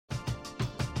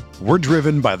We're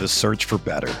driven by the search for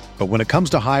better. But when it comes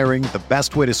to hiring, the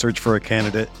best way to search for a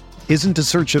candidate isn't to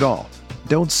search at all.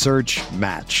 Don't search,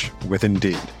 match with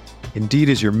Indeed. Indeed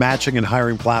is your matching and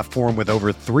hiring platform with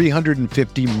over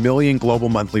 350 million global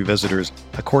monthly visitors,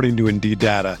 according to Indeed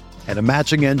data, and a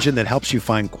matching engine that helps you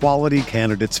find quality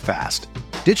candidates fast.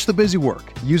 Ditch the busy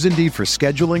work. Use Indeed for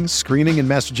scheduling, screening, and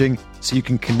messaging so you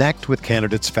can connect with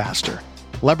candidates faster.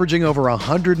 Leveraging over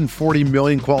 140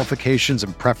 million qualifications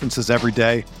and preferences every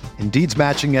day, Indeed's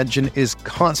matching engine is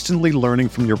constantly learning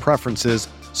from your preferences,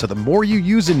 so the more you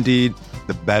use Indeed,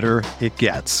 the better it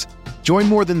gets. Join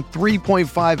more than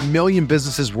 3.5 million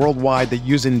businesses worldwide that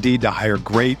use Indeed to hire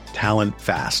great talent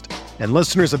fast. And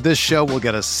listeners of this show will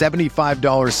get a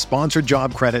 $75 sponsored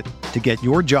job credit to get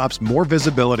your jobs more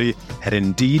visibility at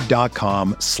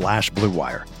Indeed.com/Blue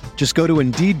Wire. Just go to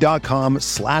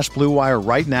Indeed.com/Blue Wire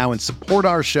right now and support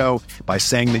our show by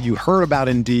saying that you heard about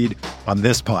Indeed on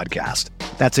this podcast.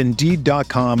 That's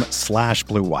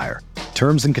Indeed.com/Blue Wire.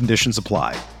 Terms and conditions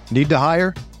apply. Need to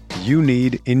hire? You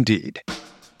need Indeed.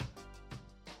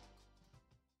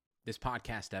 This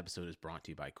podcast episode is brought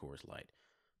to you by Coors Light.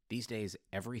 These days,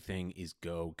 everything is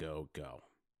go, go, go.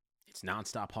 It's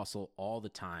nonstop hustle all the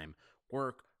time.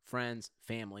 Work, friends,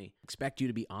 family, expect you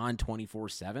to be on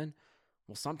 24/7.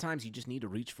 Well, sometimes you just need to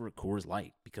reach for a Coors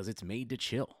Light because it's made to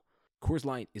chill. Coors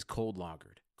Light is cold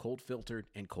lagered, cold filtered,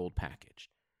 and cold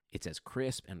packaged. It's as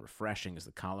crisp and refreshing as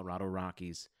the Colorado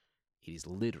Rockies. It is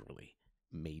literally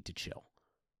made to chill.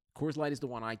 Coors Light is the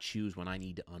one I choose when I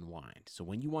need to unwind. So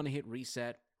when you want to hit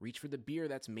reset, reach for the beer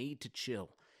that's made to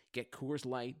chill. Get Coors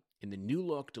Light in the new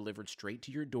look delivered straight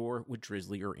to your door with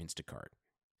Drizzly or Instacart.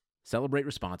 Celebrate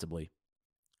responsibly.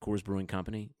 Coors Brewing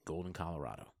Company, Golden,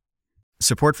 Colorado.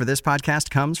 Support for this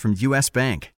podcast comes from U.S.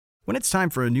 Bank. When it's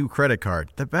time for a new credit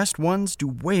card, the best ones do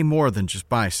way more than just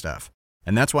buy stuff.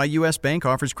 And that's why U.S. Bank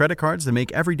offers credit cards that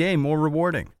make every day more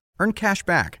rewarding. Earn cash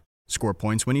back, score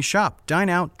points when you shop, dine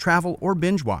out, travel, or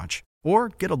binge watch, or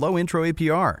get a low intro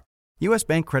APR. U.S.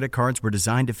 Bank credit cards were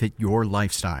designed to fit your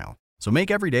lifestyle. So make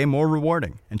every day more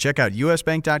rewarding and check out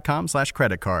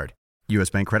usbank.com/credit card. U.S.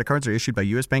 Bank credit cards are issued by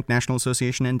U.S. Bank National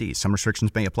Association ND. Some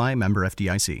restrictions may apply. Member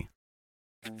FDIC.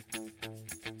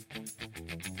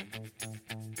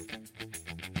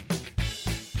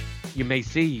 You may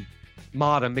see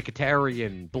Mata,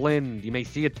 Mkhitaryan, Blind. You may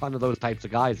see a ton of those types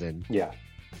of guys in. Yeah.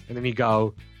 And then you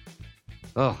go,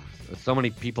 oh, so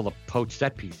many people have poached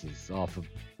set pieces off of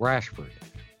Rashford.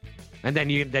 And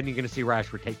then you're going to see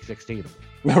Rashford take 16 of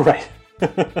them. Right.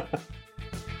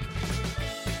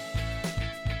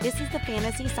 This is the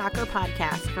Fantasy Soccer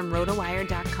Podcast from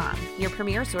RotoWire.com, your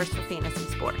premier source for fantasy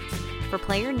sports. For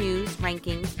player news,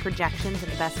 rankings, projections, and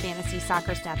the best fantasy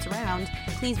soccer stats around,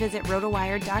 please visit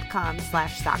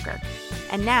RotoWire.com/soccer.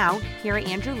 And now, here are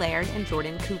Andrew Laird and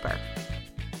Jordan Cooper.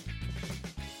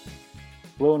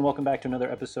 Hello and welcome back to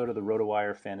another episode of the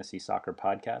RotoWire Fantasy Soccer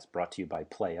Podcast, brought to you by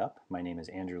PlayUp. My name is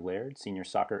Andrew Laird, Senior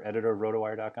Soccer Editor of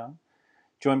RotoWire.com.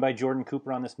 Joined by Jordan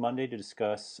Cooper on this Monday to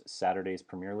discuss Saturday's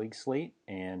Premier League slate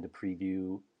and to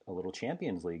preview a little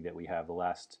Champions League that we have, the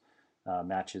last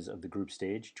matches of the group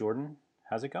stage. Jordan,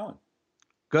 how's it going?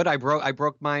 Good. I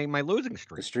broke my losing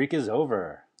streak. The streak is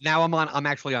over. Now I'm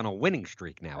actually on a winning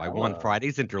streak now. I won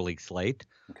Friday's interleague slate,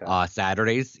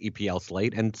 Saturday's EPL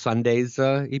slate, and Sunday's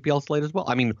EPL slate as well.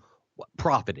 I mean,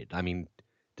 profited. I mean,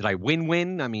 did I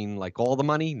win? I mean, like all the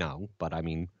money? No, but I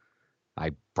mean,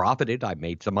 I profited. I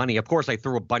made some money. Of course, I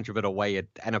threw a bunch of it away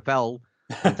at NFL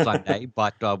on Sunday,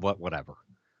 but whatever.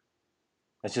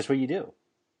 That's just what you do.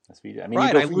 That's what you do. I mean,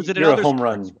 right, you're a home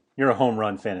run. You're a home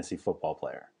run fantasy football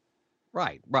player.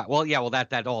 Right. Well, yeah. Well,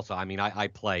 that also. I mean, I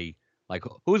play like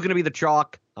who's going to be the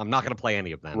chalk? I'm not going to play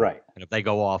any of them. Right. And if they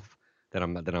go off, then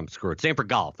I'm screwed. Same for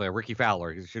golf. Ricky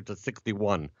Fowler, he shoots a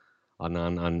 61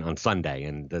 on Sunday,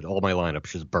 and all my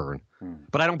lineups just burn.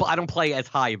 But I don't play as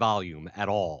high volume at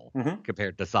all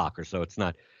compared to soccer, so it's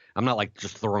not. I'm not like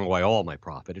just throwing away all my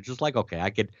profit. It's just like, okay, I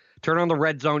could turn on the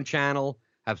Red Zone channel,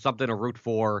 have something to root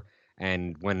for,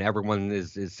 and when everyone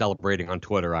is celebrating on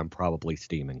Twitter, I'm probably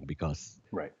steaming because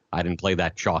I didn't play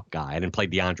that chalk guy. I didn't play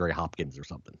DeAndre Hopkins or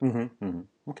something.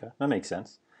 Okay, that makes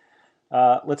sense.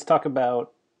 Let's talk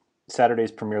about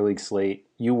Saturday's Premier League slate.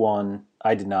 You won.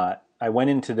 I did not. I went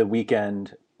into the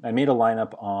weekend. I made a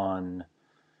lineup on,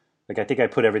 I think I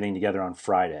put everything together on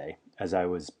Friday as I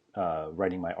was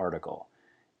writing my article.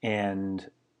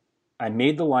 And I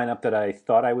made the lineup that I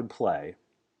thought I would play.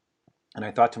 And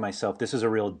I thought to myself, this is a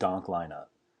real donk lineup,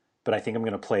 but I think I'm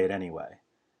going to play it anyway.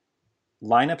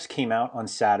 Lineups came out on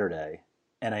Saturday,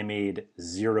 and I made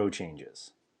 0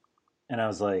 changes. And I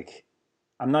was like,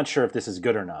 I'm not sure if this is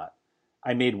good or not.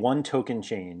 I made 1 token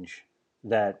change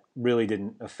that really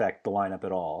didn't affect the lineup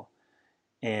at all.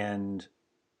 And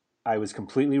I was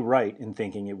completely right in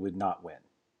thinking it would not win.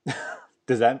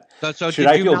 Does that? Should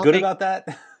I feel good about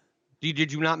that?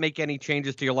 Did you not make any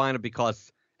changes to your lineup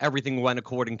because everything went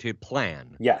according to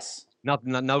plan? Yes.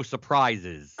 No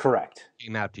surprises. Correct.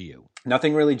 Came out to you.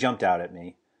 Nothing really jumped out at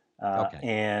me. Okay.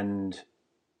 And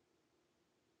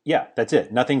yeah, that's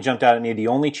it. Nothing jumped out at me. The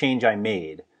only change I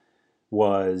made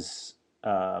was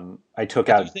I took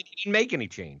out. You said you didn't make any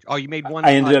change. Oh, you made one.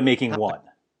 I ended up making one.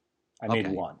 I made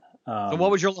one. So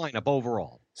what was your lineup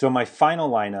overall? So my final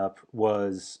lineup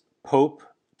was Pope,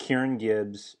 Kieran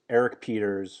Gibbs, Eric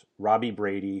Peters, Robbie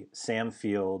Brady, Sam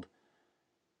Field,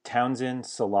 Townsend,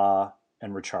 Salah,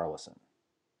 and Richarlison.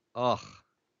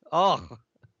 Ugh.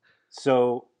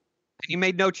 So you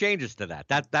made no changes to that.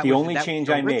 That the was, only that change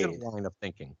was I made. Line of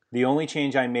thinking. The only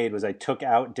change I made was I took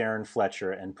out Darren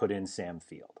Fletcher and put in Sam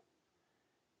Field.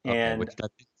 Okay, which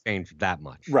doesn't change that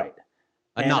much, right?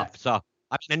 Enough. So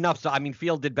I mean,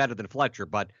 Field did better than Fletcher,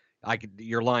 but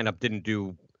your lineup didn't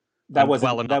do that wasn't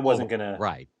well enough. That wasn't going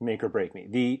to make or break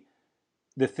me.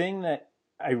 The thing that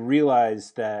I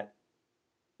realized that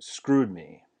screwed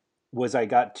me was I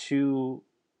got too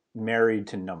married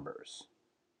to numbers,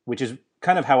 which is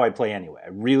kind of how I play anyway. I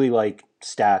really like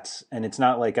stats, and it's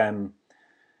not like I'm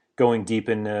going deep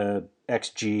into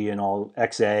XG and all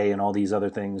XA and all these other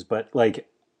things, but like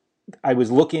I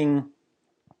was looking.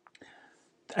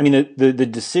 I mean, the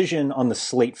decision on the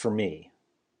slate for me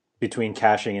between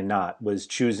cashing and not was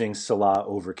choosing Salah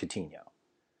over Coutinho.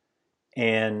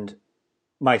 And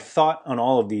my thought on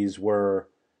all of these were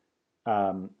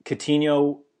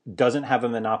Coutinho doesn't have a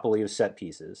monopoly of set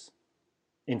pieces.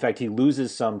 In fact, he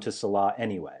loses some to Salah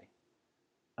anyway.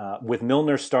 With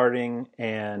Milner starting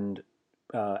and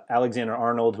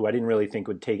Alexander-Arnold, who I didn't really think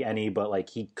would take any, but like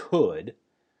he could,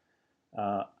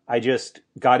 I just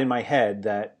got in my head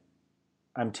that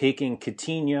I'm taking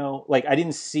Coutinho. Like I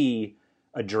didn't see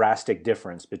a drastic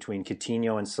difference between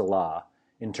Coutinho and Salah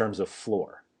in terms of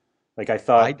floor. Like I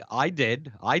thought I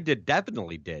did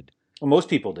definitely did. Well, most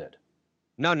people did.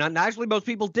 No, actually most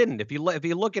people didn't. If you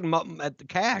look at the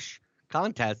cash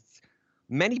contests,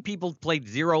 many people played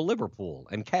 0 Liverpool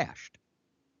and cashed.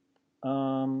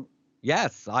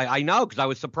 Yes, I know, because I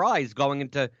was surprised going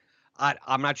into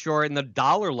I'm not sure in the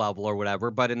dollar level or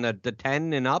whatever, but in the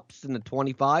 10 and ups and the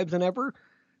 25s and ever.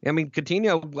 I mean,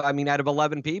 Coutinho, out of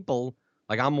 11 people,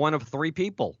 like I'm one of 3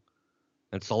 people.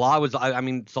 And Salah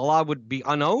Salah would be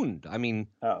unowned.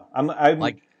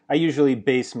 I usually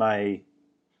base my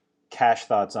cash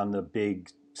thoughts on the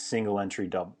big single entry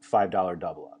 $5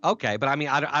 double up. Okay, but I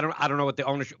don't know what the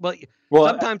ownership.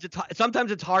 Well,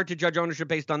 sometimes it's hard to judge ownership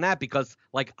based on that because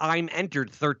like I'm entered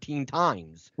 13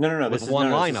 times. No. This is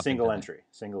one lineup. Single entry.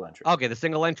 Okay, the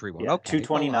single entry one. Yeah, okay,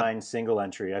 229 single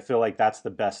entry. I feel like that's the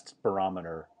best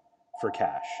barometer for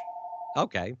cash.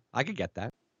 Okay, I could get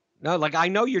that. No, like I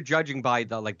know you're judging by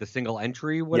the single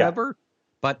entry, whatever. Yeah.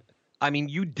 But I mean,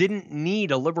 you didn't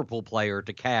need a Liverpool player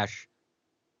to cash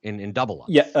in double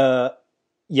ups. Yeah.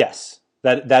 Yes,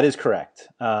 that is correct.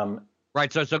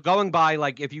 Right. So going by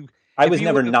I was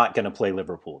never not going to play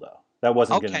Liverpool though. That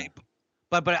wasn't okay.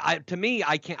 But to me,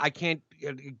 I can't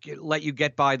let you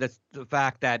get by the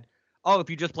fact that if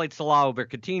you just played Salah over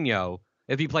Coutinho,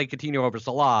 if you played Coutinho over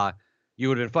Salah, you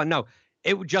would have been fun. No,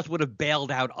 it just would have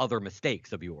bailed out other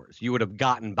mistakes of yours. You would have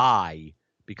gotten by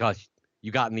because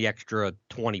you got in the extra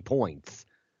 20 points,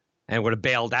 and would have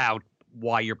bailed out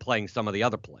why you're playing some of the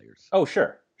other players. Oh,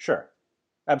 sure.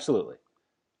 Absolutely.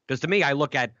 Because to me, I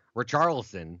look at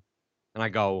Richarlison and I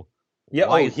go, yeah,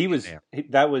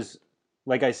 that was,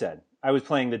 like I said, I was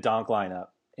playing the donk lineup.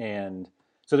 And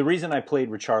so the reason I played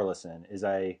Richarlison is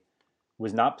I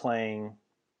was not playing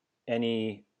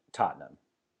any Tottenham.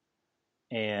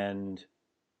 And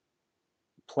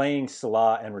playing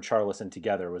Salah and Richarlison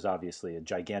together was obviously a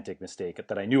gigantic mistake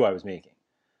that I knew I was making.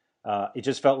 It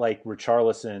just felt like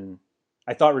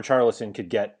I thought Richarlison could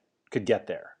get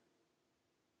there.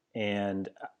 And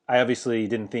I obviously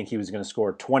didn't think he was going to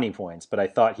score 20 points, but I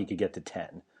thought he could get to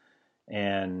 10.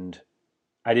 And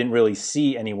I didn't really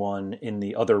see anyone in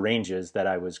the other ranges that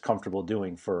I was comfortable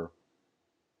doing for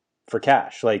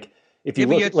cash. Like if you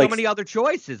look, you had so many other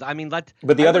choices.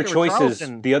 But the other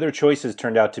choices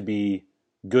turned out to be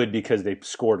good because they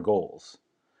scored goals.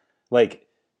 Like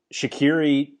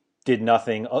Shaqiri did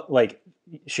nothing. Like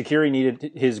Shaqiri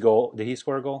needed his goal. Did he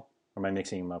score a goal? Or am I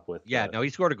mixing him up with? Yeah, no, he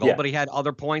scored a goal, but he had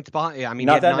other points behind. Not he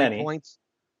had that 9 many points.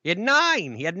 He had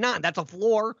 9. That's a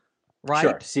floor, right?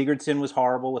 Sure. Sigurdsson was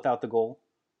horrible without the goal.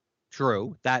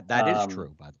 True. That is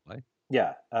true, by the way.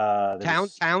 Yeah.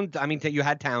 Towns. You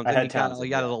had Towns. I had Towns. He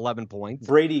got 11 points.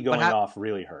 Brady going off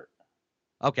really hurt.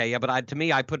 Okay, yeah, but to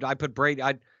me, I put Brady.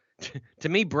 To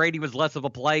me, Brady was less of a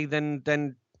play than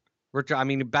I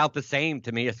mean, about the same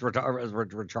to me as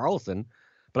Richarlison.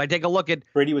 But I take a look at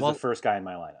Brady was the first guy in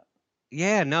my lineup.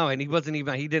 Yeah, no, and he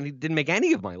didn't make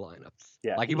any of my lineups.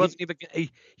 Yeah, like he wasn't even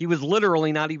he was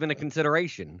literally not even a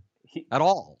consideration at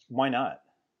all. Why not?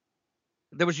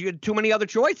 You had too many other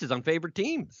choices on favorite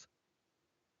teams.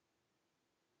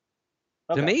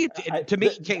 Okay. To me,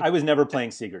 I was never playing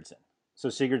Sigurdsson, so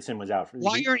Sigurdsson was out.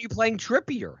 Why aren't you playing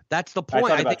Trippier? That's the point. I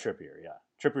thought about Trippier. Yeah,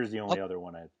 Trippier's the only other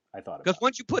one I thought about. Because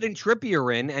once you put in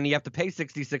Trippier in, and you have to pay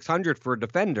 $6,600 for a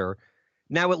defender,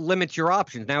 now it limits your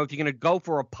options. Now, if you're going to go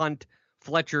for a punt,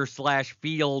 Fletcher /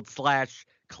 Field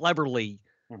 / Cleverly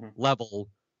level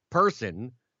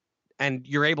person, and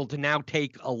you're able to now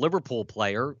take a Liverpool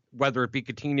player, whether it be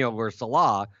Coutinho or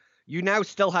Salah, you now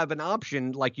still have an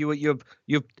option. Like you have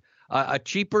a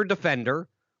cheaper defender,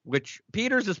 which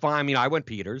Peters is fine. I mean, I went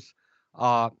Peters.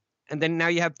 And then now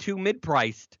you have two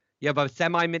mid-priced. You have a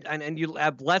semi-mid, and you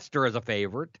have Leicester as a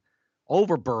favorite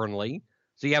over Burnley.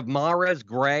 So you have Mahrez,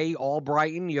 Gray,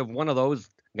 Albrighton. You have one of those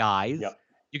guys. Yep.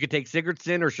 You could take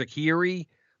Sigurdsson or Shaqiri.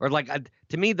 Or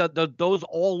to me, those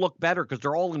all look better because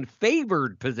they're all in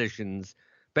favored positions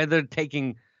better than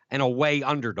taking an away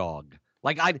underdog.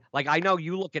 I know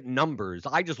you look at numbers.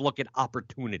 I just look at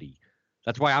opportunity.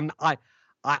 That's why I'm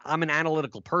an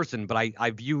analytical person, but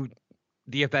I view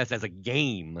DFS as a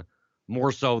game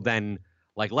more so than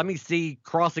let me see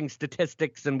crossing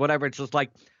statistics and whatever. It's just I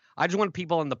just want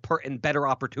people in better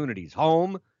opportunities,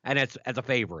 home and as a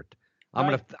favorite.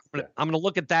 I'm gonna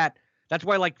look at that. That's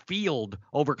why I like Field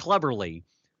over Cleverly.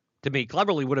 To me,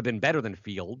 Cleverly would have been better than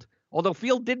Field, although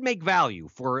Field did make value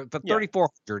for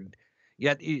 $3,400.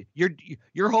 Yet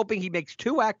you're hoping he makes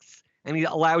 2x and he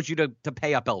allows you to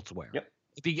pay up elsewhere. Yep.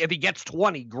 If he gets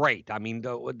 20, great. I mean,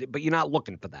 but you're not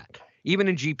looking for that. Even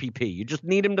in GPP, you just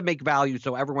need him to make value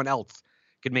so everyone else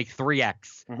can make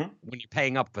 3x when you're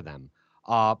paying up for them.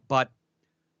 But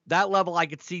that level I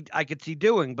could see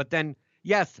doing. But then,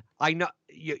 yes, I know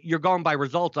you're going by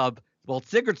results of, well,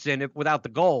 Sigurdsson, without the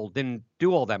goal, didn't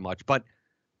do all that much. But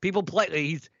people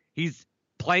play. He's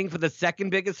playing for the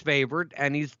second biggest favorite,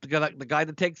 and he's the guy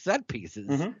that takes set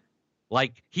pieces.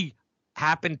 He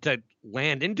happened to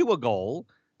land into a goal.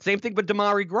 Same thing with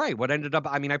Damari Gray. What ended up,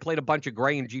 I mean, I played a bunch of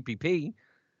Gray in GPP,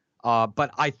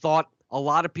 but I thought a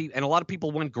lot of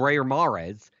people went Gray or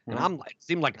Mahrez, and it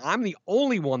seemed like I'm the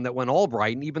only one that went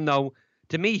Albrighton, even though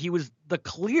to me he was the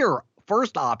clear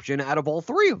first option out of all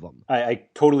three of them. I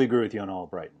totally agree with you on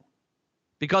Albrighton.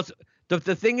 Because the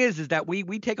thing is that we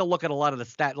take a look at a lot of the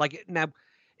stat. Now,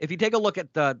 if you take a look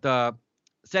at the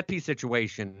set piece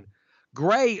situation,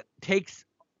 Gray takes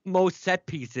most set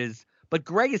pieces, but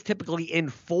Gray is typically in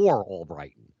for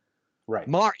Albrighton. Right.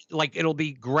 It'll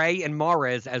be Gray and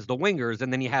Mahrez as the wingers,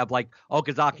 and then you have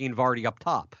Okazaki and Vardy up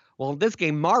top. Well, in this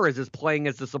game, Mahrez is playing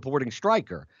as the supporting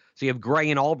striker. So you have Gray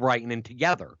and Albrighton in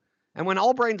together. And when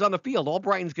Albrighton's on the field,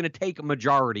 Albrighton's going to take a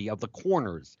majority of the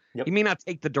corners. Yep. He may not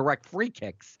take the direct free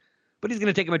kicks, but he's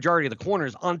going to take a majority of the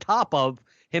corners on top of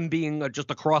him being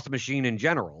just a cross machine in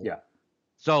general. Yeah.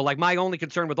 So, my only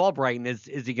concern with Albrighton is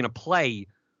he going to play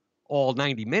all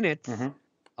 90 minutes?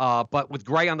 But with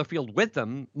Gray on the field with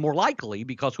them, more likely,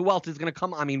 because who else is going to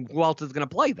come? I mean, who else is going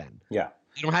to play then? Yeah.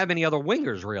 You don't have any other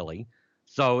wingers, really.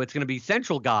 So it's going to be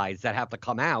central guys that have to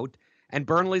come out, and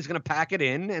Burnley's going to pack it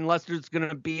in, and Leicester's going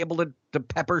to be able to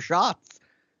pepper shots,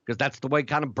 because that's the way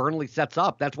kind of Burnley sets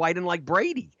up. That's why I didn't like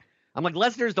Brady. I'm like,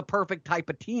 Leicester's the perfect type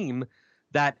of team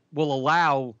that will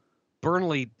allow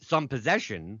Burnley some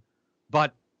possession,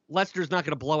 but Leicester's not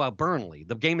going to blow out Burnley.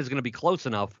 The game is going to be close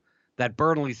enough that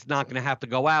Burnley's not going to have to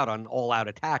go out on all-out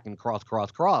attack and cross,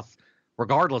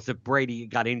 regardless if Brady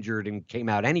got injured and came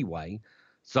out anyway.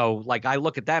 So, I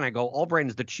look at that and I go,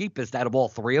 Albrighton's the cheapest out of all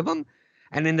three of them.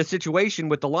 And in the situation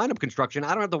with the lineup construction,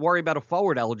 I don't have to worry about a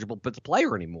forward-eligible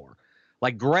player anymore.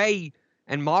 Gray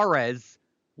and Mahrez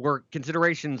were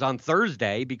considerations on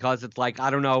Thursday because it's I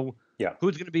don't know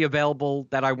who's going to be available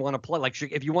that I want to play.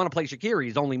 If you want to play Shaqiri,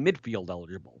 he's only midfield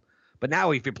eligible. But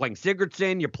now if you're playing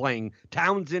Sigurdsson, you're playing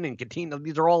Townsend and Coutinho,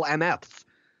 these are all MFs.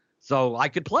 So I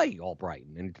could play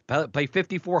Albrighton and pay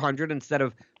 $5,400 instead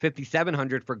of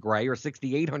 $5,700 for Gray or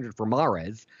 $6,800 for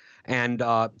Mahrez. And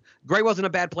Gray wasn't a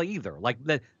bad play either.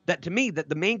 That to me, that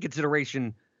the main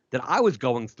consideration that I was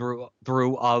going through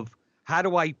of how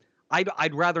do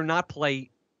I'd rather not play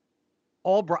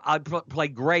I'd play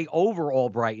Gray over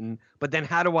Albrighton, but then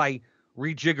how do I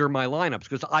rejigger my lineups?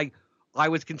 Because I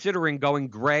was considering going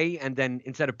Gray and then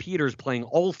instead of Peters playing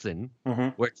Olsen,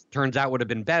 which turns out would have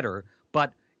been better.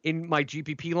 But in my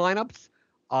GPP lineups,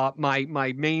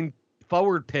 my main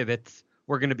forward pivots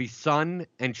were going to be Son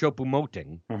and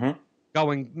Choupo-Moting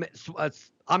going.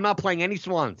 I'm not playing any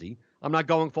Swansea. I'm not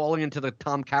falling into the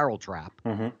Tom Carroll trap.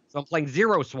 So I'm playing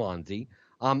 0 Swansea.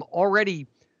 I'm already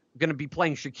going to be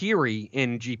playing Shaqiri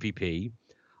in GPP.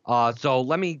 So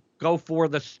let me go for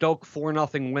the Stoke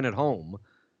 4-0 win at home.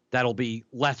 That'll be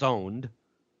less owned,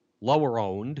 lower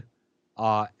owned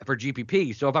for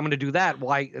GPP. So if I'm going to do that,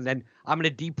 why? And then I'm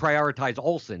going to deprioritize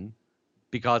Olsen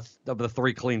because of the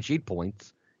 3 clean sheet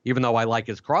points, even though I like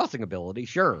his crossing ability.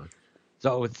 Sure.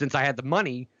 So since I had the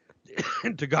money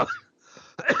to go,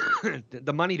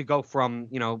 from,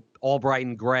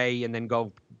 Albrighton, Gray, and then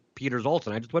go Peters,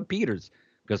 Olsen, I just went Peters.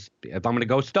 Because if I'm going to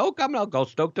go Stoke, I'm going to go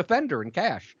Stoke defender in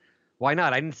cash. Why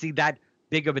not? I didn't see that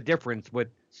big of a difference with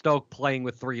Stoke playing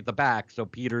with 3 at the back. So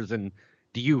Peters and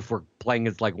Diouf were playing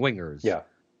as like wingers. Yeah.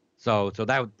 So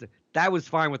that was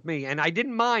fine with me. And I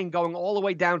didn't mind going all the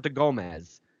way down to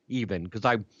Gomez even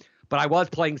but I was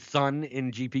playing Son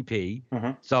in GPP.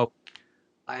 So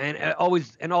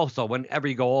and also whenever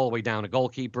you go all the way down to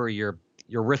goalkeeper, you're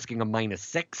risking a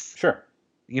 -6. Sure.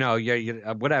 You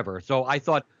whatever. So I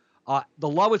thought the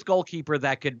lowest goalkeeper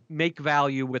that could make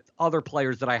value with other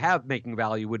players that I have making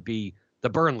value would be the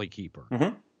Burnley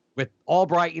keeper. With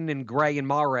Albrighton and Gray and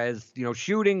Mahrez,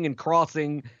 shooting and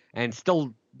crossing, and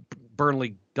still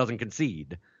Burnley doesn't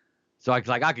concede. So I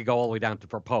could go all the way down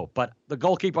for Pope. But the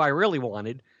goalkeeper I really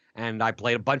wanted, and I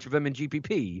played a bunch of him in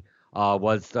GPP,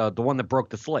 was the one that broke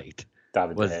the slate.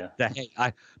 David De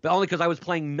Gea. But only because I was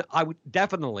playing, I would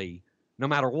definitely, no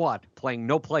matter what, playing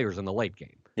no players in the late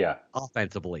game. Yeah.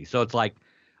 Offensively. So it's like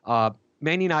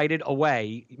Man United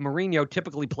away, Mourinho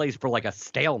typically plays for like a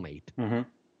stalemate.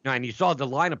 And you saw the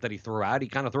lineup that he threw out. He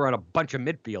kind of threw out a bunch of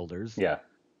midfielders. Yeah.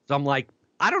 So I'm like,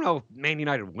 I don't know if Man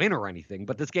United win or anything,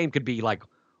 but this game could be like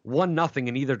 1-0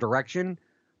 in either direction.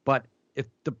 But if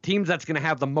the team that's going to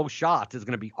have the most shots is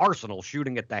going to be Arsenal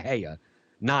shooting at De Gea,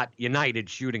 not United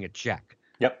shooting at Cech.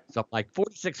 Yep. So like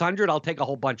 4,600, I'll take a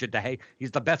whole bunch of De Gea. He's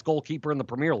the best goalkeeper in the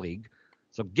Premier League.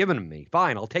 So give him to me.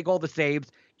 Fine. I'll take all the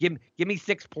saves. Give me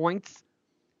 6 points.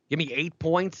 Give me 8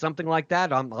 points, something like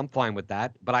that. I'm fine with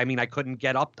that. But I mean, I couldn't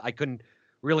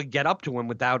really get up to him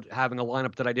without having a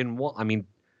lineup that I didn't want. I mean,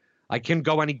 I couldn't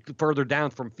go any further down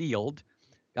from Field.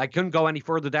 I couldn't go any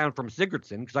further down from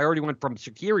Sigurdsson because I already went from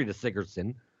Shaqiri to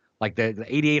Sigurdsson, like the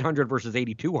 8,800 versus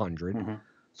 8,200.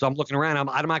 So I'm looking around.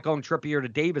 I'm not going Trippier to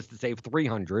Davis to save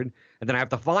 300, and then I have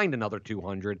to find another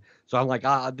 200. So I'm like,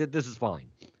 this is fine.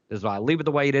 This is why I leave it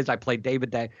the way it is. I played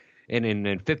David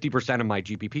in 50% of my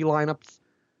GPP lineups.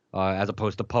 As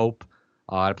opposed to Pope.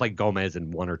 I played Gomez in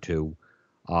 1 or 2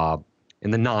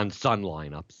 in the non-Sun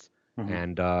lineups.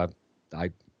 And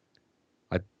I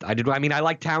did. I mean, I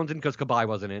like Townsend because Kabay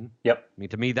wasn't in. Yep. I mean,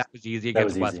 to me, that was easy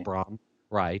against West Brom.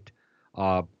 Right.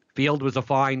 Field was a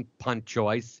fine punt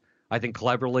choice. I think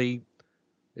Cleverley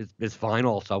is fine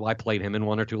also. I played him in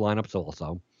 1 or 2 lineups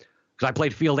also. Because I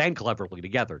played Field and Cleverley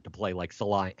together to play like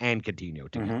Salah and Coutinho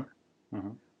together.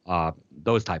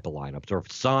 Those type of lineups, or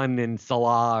Son and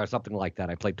Salah or something like that.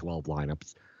 I played 12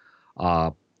 lineups.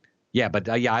 I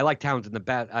like Townsend the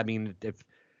best. I mean, if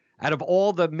out of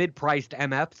all the mid-priced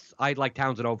MFs, I'd like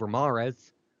Townsend over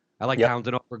Mahrez. I like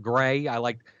Townsend over Gray. I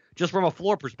like, just from a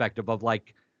floor perspective of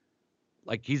like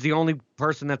he's the only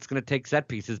person that's going to take set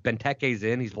pieces. Benteke's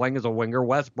in. He's playing as a winger.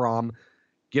 West Brom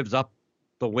gives up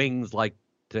the wings like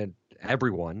to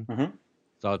everyone.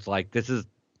 So it's like, this is,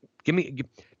 give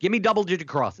me double-digit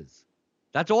crosses.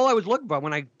 That's all I was looking for.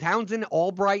 When Townsend,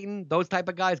 Albrighton, those type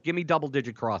of guys, give me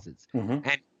double-digit crosses. And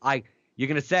you're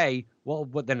going to say, well,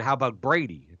 then how about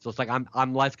Brady? So it's like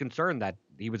I'm less concerned that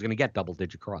he was going to get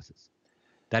double-digit crosses.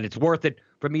 That it's worth it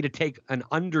for me to take an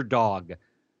underdog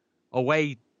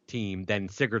away team than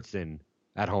Sigurdsson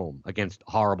at home against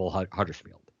horrible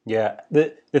Huddersfield. Yeah.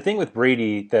 The thing with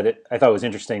Brady that I thought was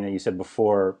interesting that you said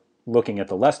before looking at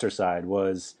the Leicester side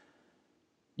was,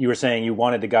 you were saying you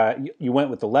wanted you went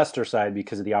with the Leicester side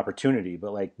because of the opportunity,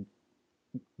 but like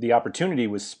the opportunity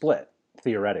was split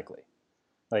theoretically.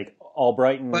 Like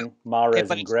Albrighton, Mahrez,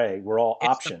 and Gray were all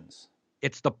options.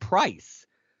 It's the price.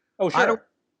 Oh, sure.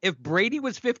 If Brady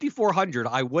was 5,400,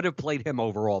 I would have played him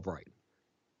over Albrighton.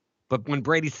 But when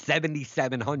Brady's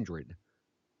 7,700,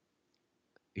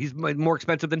 he's more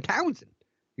expensive than Townsend.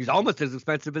 He's almost as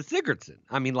expensive as Sigurdsson.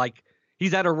 I mean, like,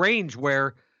 he's at a range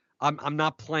where I'm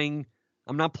not playing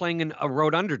a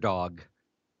road underdog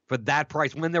for that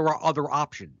price when there are other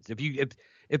options.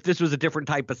 If this was a different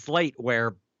type of slate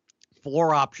where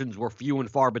floor options were few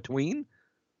and far between,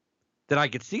 then I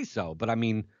could see so. But I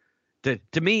mean,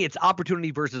 to me, it's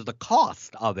opportunity versus the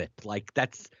cost of it. Like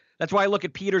that's why I look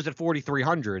at Peters at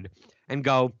 4,300 and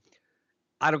go,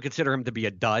 I don't consider him to be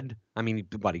a dud. I mean, he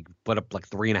put up like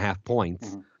 3.5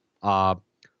 points. Mm-hmm.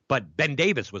 But Ben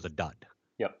Davis was a dud.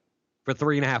 Yep. For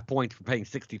 3.5 points for paying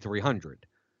 $6,300.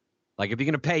 Like if you're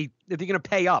gonna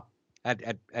pay up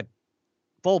at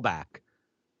fullback,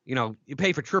 you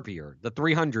pay for Trippier. The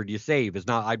 $300 you save is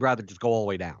not. I'd rather just go all the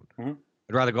way down. Mm-hmm.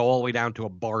 I'd rather go all the way down to a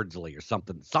Bardsley or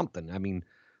something. I mean,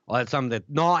 something that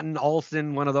Naughton,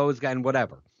 Olsen, one of those guys, and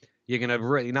whatever. You're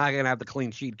not gonna have the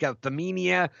clean sheet. Get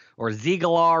Femenia or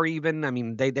Ziegler even. I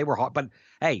mean, they were hard, but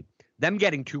hey, them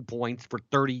getting 2 points for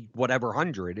 30 whatever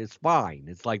hundred is fine.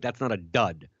 It's like that's not a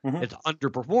dud. Mm-hmm. It's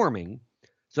underperforming.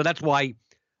 So that's why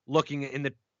looking in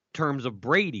the terms of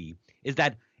Brady is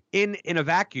that in a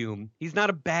vacuum, he's not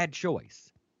a bad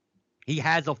choice. He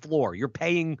has a floor. You're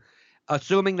paying,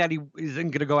 assuming that he isn't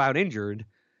going to go out injured,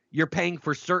 you're paying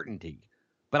for certainty.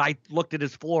 But I looked at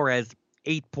his floor as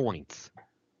 8 points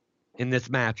in this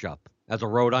matchup as a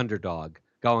road underdog.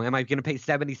 Going, am I going to pay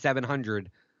 $7,700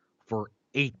 for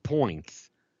 8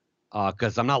 points?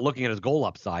 Because I'm not looking at his goal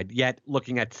upside. Yet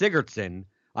looking at Sigurdsson,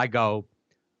 I go,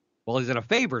 well, he's in a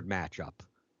favored matchup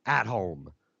at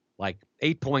home. Like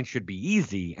 8 points should be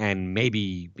easy, and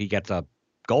maybe he gets a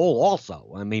goal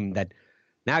also. I mean, that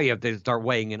now you have to start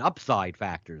weighing in upside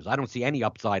factors. I don't see any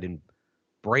upside in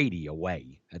Brady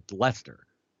away at Leicester,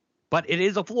 but it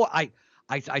is a floor. I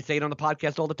say it on the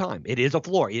podcast all the time. It is a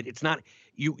floor. It's not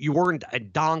you weren't a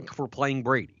donk for playing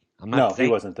Brady. I'm not. No,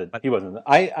 he wasn't.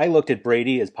 I looked at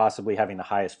Brady as possibly having the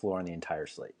highest floor on the entire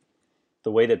slate.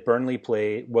 The way that Burnley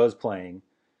was playing,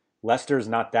 Leicester's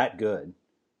not that good.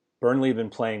 Burnley have been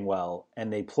playing well,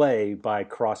 and they play by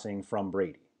crossing from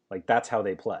Brady. Like, that's how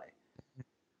they play.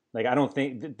 Like, I don't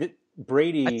think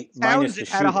Brady minus the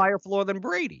shooting had a higher floor than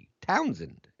Brady.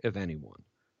 Townsend, if anyone,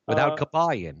 without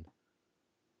Kabayan.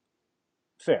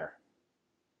 Fair.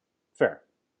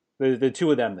 The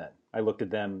two of them then. I looked at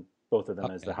them, both of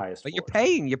them, as the highest But floor.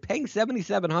 you're paying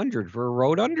 $7,700 for a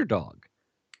road underdog.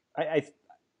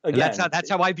 Again,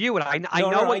 that's how I view it. I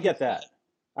know I get that.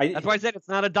 That's why I said it's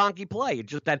not a donkey play. It's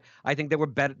just that I think there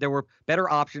were better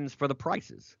options for the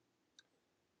prices.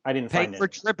 I didn't pay find for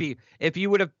it. Trippy. If you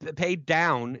would have paid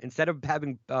down instead of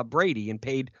having Brady and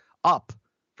paid up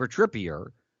for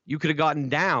Trippier, you could have gotten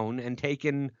down and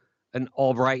taken an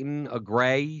Albrighton, a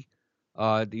Gray,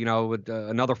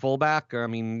 another fullback. I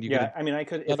mean, I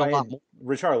could. If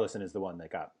Richarlison is the one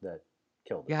that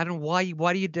killed it. Yeah, I don't know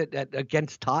why do you did that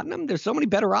against Tottenham? There's so many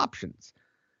better options.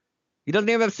 He doesn't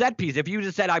even have set piece. If you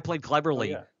just said I played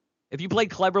cleverly, if you played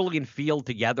cleverly and field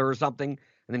together or something,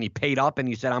 and then you paid up and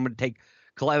you said I'm going to take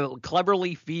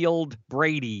cleverly field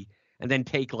Brady and then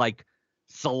take like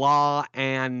Salah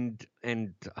and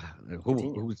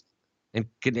who's and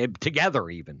together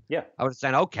even. Yeah, I would have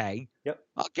said okay. Yep.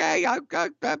 Okay.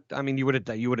 I mean, you would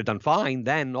have done fine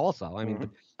then also. I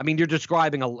mean, you're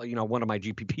describing one of my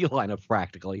GPP lineups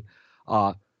practically,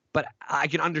 but I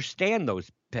can understand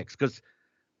those picks because.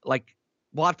 Like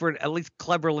Watford, at least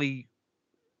cleverly,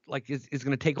 like is going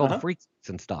to take all the freaks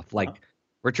and stuff. Like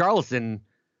Richarlison,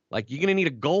 like you're going to need a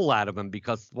goal out of him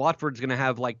because Watford's going to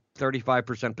have like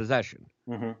 35% possession.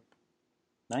 Mm-hmm.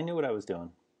 I knew what I was doing.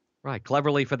 Right,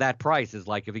 cleverly for that price is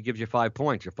like if he gives you 5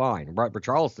 points, you're fine. Right,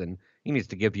 Richarlison, he needs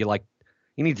to give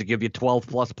you 12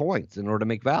 plus points in order to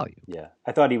make value. Yeah,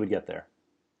 I thought he would get there.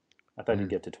 I thought he'd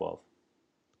get to 12.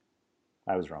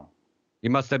 I was wrong. You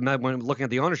must have, when looking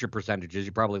at the ownership percentages,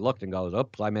 you probably looked and goes,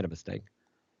 "Oops, I made a mistake."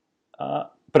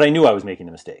 But I knew I was making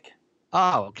a mistake.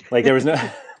 Oh, okay. Like there was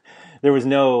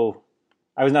no.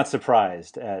 I was not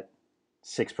surprised at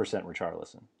 6%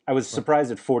 Richarlison. I was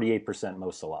surprised at 48%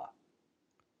 Mo Salah.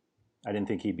 I didn't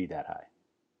think he'd be that high.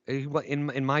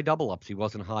 In my double ups, he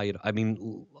wasn't high. I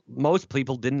mean, most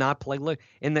people did not play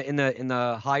in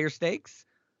the higher stakes.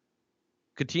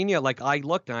 Coutinho, like I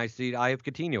looked and I have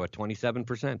Coutinho at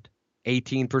 27%.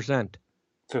 18%.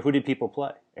 So who did people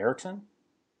play? Eriksen?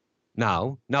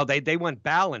 No, they went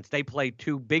balanced. They played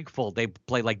two big full. They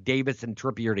played like Davis and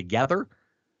Trippier together,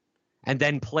 and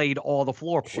then played all the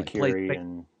floor play. Shaqiri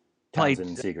and Townsend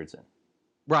and Sigurdsson.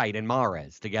 Right, and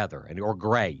Mahrez together, or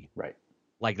Gray. Right.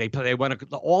 Like they went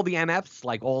all the MFs,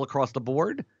 like all across the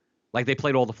board. Like they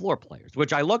played all the floor players,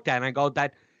 which I looked at and I go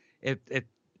that it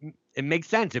makes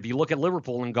sense if you look at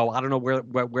Liverpool and go, I don't know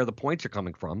where the points are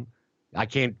coming from. I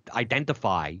can't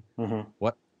identify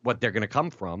what they're going to come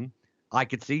from. I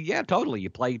could see, yeah, totally. You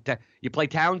play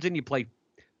Townsend, you play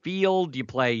Field, you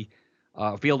play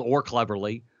Field or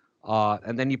Cleverly,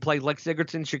 and then you play like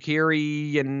Sigurdsson,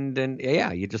 Shaqiri, and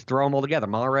you just throw them all together.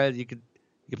 Mahrez, you could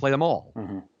play them all,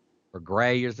 or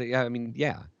Gray, and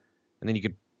then you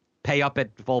could pay up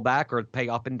at fullback or pay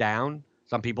up and down.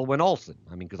 Some people went Olsen.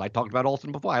 I mean, because I talked about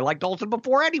Olsen before. I liked Olsen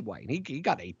before anyway, and he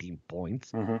got 18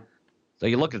 points. Mm-hmm. So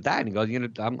you look at that and you go, you know,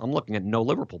 I'm looking at no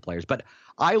Liverpool players. But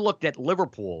I looked at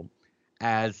Liverpool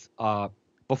as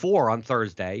before on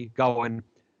Thursday, going,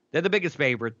 they're the biggest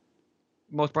favorite,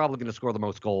 most probably going to score the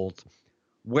most goals.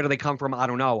 Where do they come from? I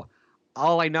don't know.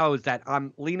 All I know is that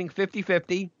I'm leaning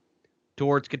 50-50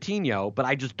 towards Coutinho, but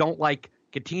I just don't like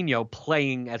Coutinho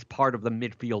playing as part of the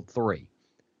midfield three.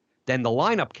 Then the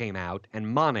lineup came out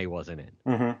and Mane wasn't in.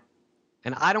 Mm-hmm.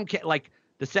 And I don't care, like,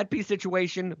 the set-piece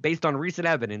situation, based on recent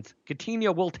evidence,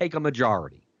 Coutinho will take a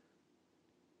majority.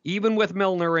 Even with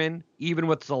Milner in, even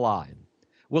with Salah in.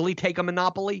 Will he take a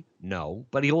monopoly? No,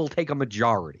 but he will take a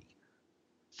majority.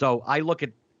 So I look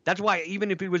at, that's why even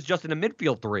if he was just in a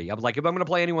midfield three, I was like, if I'm going to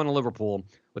play anyone in Liverpool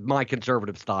with my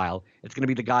conservative style, it's going to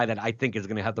be the guy that I think is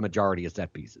going to have the majority of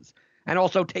set pieces. And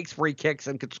also takes free kicks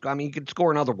and he could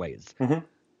score in other ways. Mm-hmm.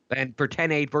 And for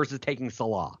 10-8 versus taking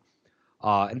Salah.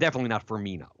 And definitely not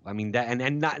Firmino. I mean, that,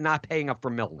 and not paying up for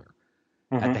Milner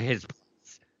at his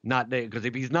place. Not because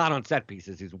if he's not on set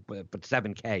pieces, but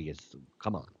 7K is,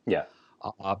 come on. Yeah.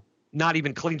 Not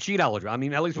even clean sheet eligible. I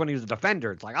mean, at least when he was a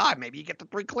defender, it's like, maybe you get the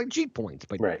 3 clean sheet points,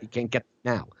 but right. You can't get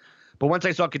now. But once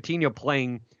I saw Coutinho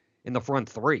playing in the front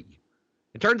three,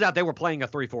 it turns out they were playing a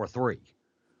 3-4-3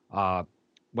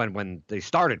 when they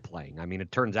started playing. I mean,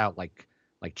 it turns out like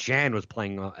Chan was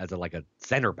playing as a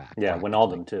center back. Yeah,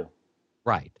 Wijnaldum too.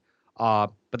 Right.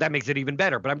 But that makes it even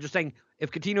better. But I'm just saying,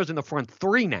 if Coutinho's in the front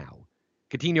three now,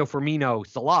 Coutinho, Firmino,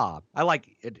 Salah, I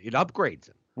like it. It upgrades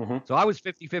him. Mm-hmm. So I was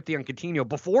 50-50 on Coutinho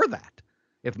before that.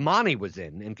 If Mane was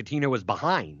in and Coutinho was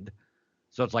behind,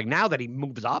 so it's like now that he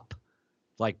moves up,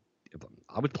 it's like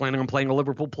I was planning on playing a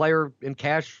Liverpool player in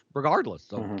cash regardless.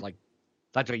 So it's like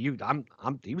that's what he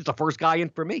was the first guy in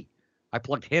for me. I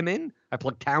plugged him in. I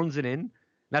plugged Townsend in.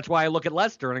 That's why I look at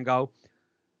Leicester and go.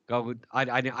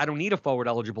 I don't need a forward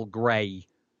eligible Gray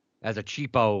as a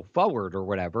cheapo forward or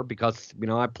whatever because, you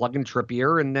know, I plug in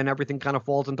Trippier and then everything kind of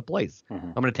falls into place. Mm-hmm.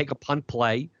 I'm going to take a punt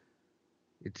play.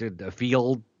 It's a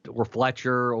Field or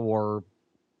Fletcher or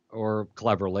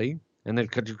Cleverly, and then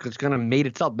it's going to mate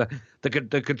itself.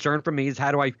 The concern for me is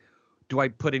do I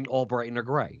put in Albrighton or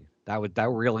Gray? That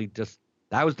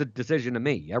was the decision to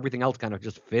me. Everything else kind of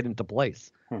just fit into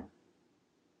place.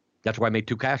 That's why I made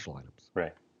 2 cash lineups.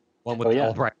 Right. One with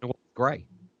Albrighton and one with Gray.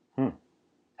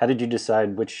 How did you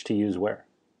decide which to use where?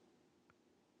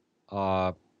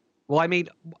 Well, I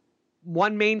made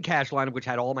one main cash lineup, which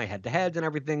had all my head-to-heads and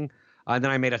everything, and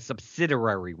then I made a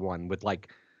subsidiary one with like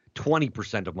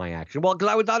 20% of my action. Well, because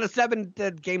I was on a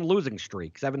 7-game losing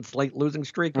streak, 7-slate losing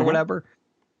streak or whatever.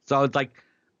 So it's like,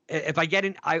 if I get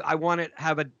in, I want to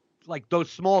have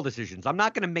those small decisions. I'm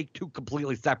not going to make 2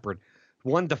 completely separate.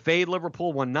 One to fade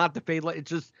Liverpool, one not to fade. It's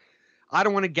just, I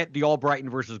don't want to get the Albrighton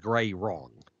versus Gray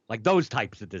wrong. Like those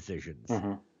types of decisions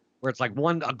where it's like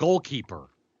a goalkeeper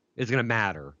is going to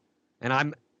matter. And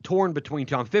I'm torn between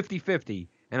 2. I'm 50-50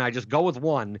 and I just go with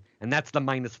one and that's the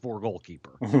 -4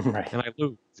 goalkeeper. Right. And I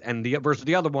lose. And versus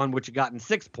the other one, which had gotten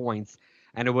 6 points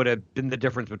and it would have been the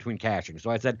difference between cashing. So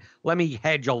I said, let me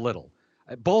hedge a little.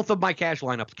 Both of my cash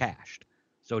lineups cashed.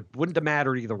 So it wouldn't have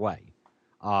mattered either way.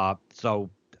 So,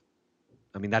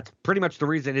 I mean, that's pretty much the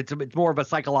reason. It's more of a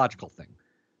psychological thing.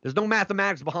 There's no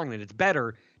mathematics behind it. It's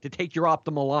better to take your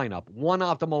optimal lineup, one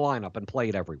optimal lineup, and play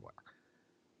it everywhere.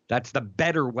 That's the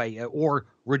better way, or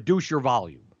reduce your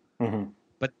volume.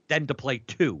 But then to play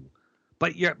 2.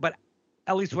 But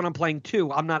at least when I'm playing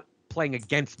 2, I'm not playing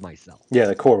against myself. Yeah,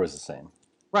 the core was the same.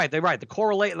 Right.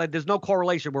 There's no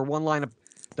correlation where one lineup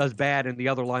does bad and the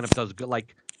other lineup does good.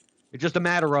 Like, it's just a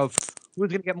matter of who's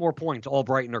going to get more points,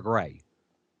 Albrighton or Gray.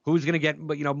 Who's going to get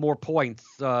more points,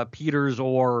 Peters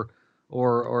or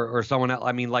someone else.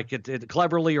 I mean, like it's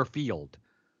Cleverly or Field,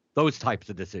 those types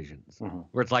of decisions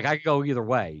where it's like I could go either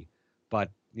way.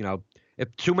 But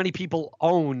if too many people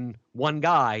own one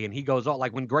guy and he goes,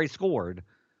 like when Gray scored,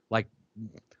 like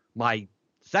my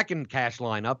second cash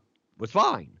lineup was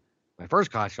fine. My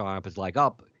first cash lineup is like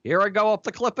here I go up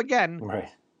the cliff again, right?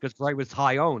 Because Gray was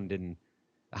high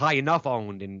enough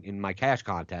owned in my cash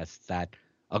contests that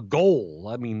a goal.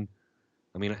 I mean,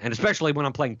 and especially when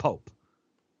I'm playing Pope.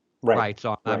 Right.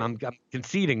 So I'm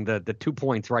conceding the 2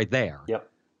 points right there. Yep.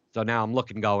 So now I'm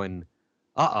going,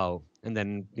 uh-oh. And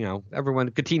then,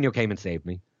 Coutinho came and saved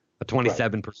me. A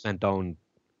 27% owned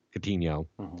Coutinho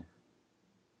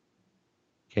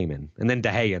came in. And then De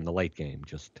Gea in the late game.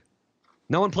 Just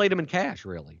no one played him in cash,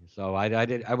 really. So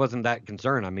I wasn't that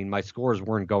concerned. I mean, my scores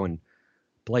weren't going,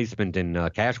 placement in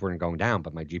cash weren't going down,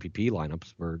 but my GPP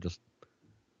lineups were just,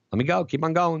 let me go. Keep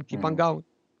on going. Keep on going.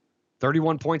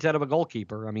 31 points out of a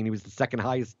goalkeeper. I mean, he was the second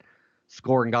highest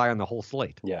scoring guy on the whole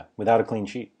slate. Yeah, without a clean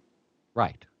sheet.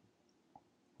 Right.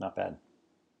 Not bad.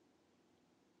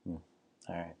 All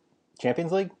right.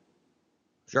 Champions League?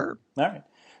 Sure. All right.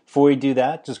 Before we do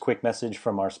that, just a quick message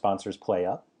from our sponsors,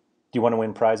 PlayUp. Do you want to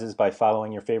win prizes by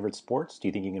following your favorite sports? Do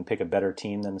you think you can pick a better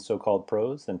team than the so-called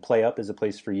pros? Then PlayUp is a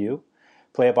place for you.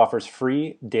 PlayUp offers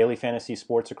free daily fantasy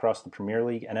sports across the Premier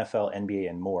League, NFL, NBA,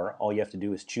 and more. All you have to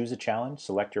do is choose a challenge,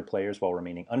 select your players while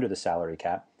remaining under the salary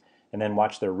cap, and then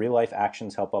watch their real-life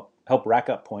actions help rack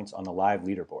up points on the live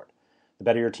leaderboard. The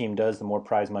better your team does, the more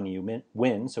prize money you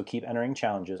win, so keep entering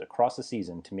challenges across the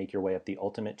season to make your way up the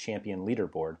Ultimate Champion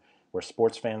leaderboard, where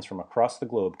sports fans from across the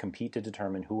globe compete to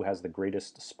determine who has the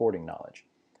greatest sporting knowledge.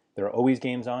 There are always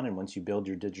games on, and once you build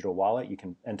your digital wallet, you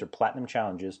can enter platinum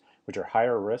challenges, which are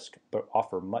higher risk but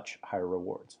offer much higher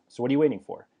rewards. So what are you waiting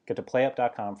for? Get to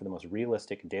playup.com for the most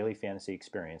realistic daily fantasy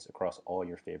experience across all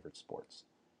your favorite sports.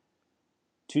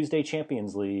 Tuesday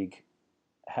Champions League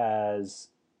has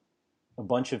a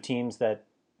bunch of teams that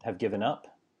have given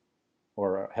up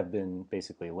or have been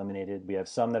basically eliminated. We have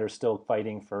some that are still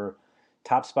fighting for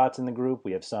top spots in the group.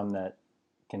 We have some that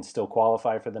can still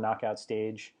qualify for the knockout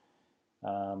stage.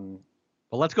 Well,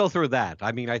 let's go through that.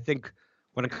 I mean, I think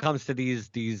when it comes to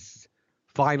these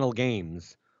final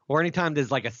games, or anytime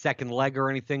there's like a second leg or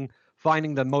anything,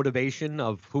 finding the motivation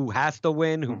of who has to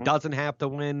win, who doesn't have to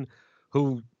win,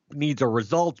 who needs a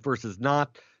result versus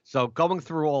not. So going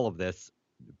through all of this,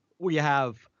 we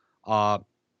have Roma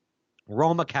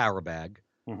Qarabag,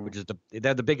 which is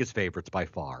they're the biggest favorites by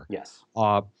far. Yes.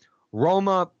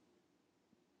 Roma,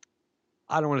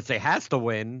 I don't want to say has to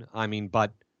win. I mean,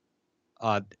 but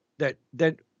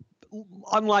they're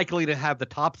unlikely to have the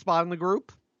top spot in the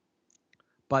group,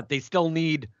 but they still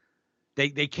need.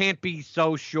 They can't be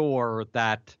so sure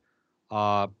that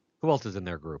who else is in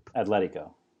their group?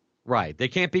 Atletico. Right. They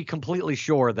can't be completely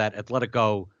sure that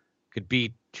Atletico could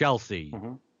beat Chelsea,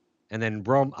 and then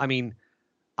Rome. I mean,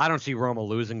 I don't see Roma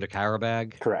losing to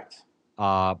Qarabag. Correct.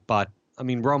 But I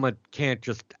mean, Roma can't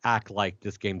just act like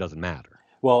this game doesn't matter.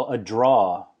 Well, a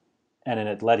draw and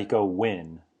an Atletico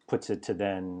win puts it to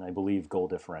then, I believe, goal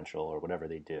differential or whatever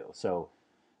they do. So,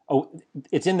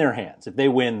 it's in their hands. If they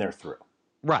win, they're through.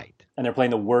 Right. And they're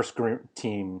playing the worst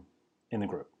team in the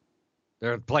group.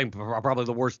 They're playing probably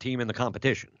the worst team in the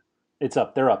competition.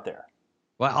 They're up there.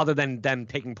 Well, other than them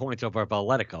taking points over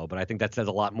Atletico, but I think that says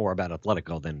a lot more about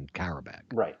Atletico than Qarabag.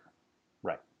 Right.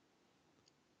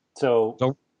 So I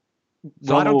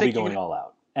Roma don't will think be going all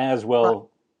out, as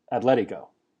will Atletico.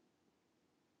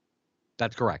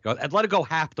 That's correct. Atletico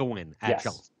have to win at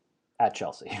Chelsea. At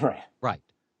Chelsea, right. Right.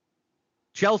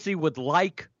 Chelsea would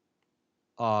like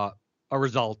a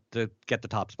result to get the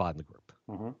top spot in the group.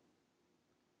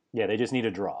 Yeah, they just need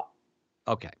a draw.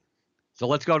 Okay. So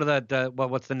let's go to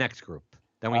what's the next group?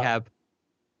 Then we have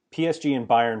PSG and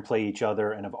Bayern play each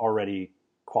other and have already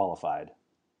qualified.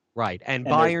 Right. And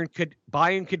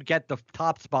Bayern could get the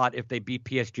top spot if they beat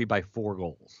PSG by 4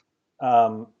 goals.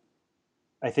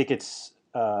 I think it's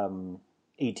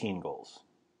 18 goals.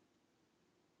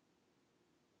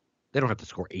 They don't have to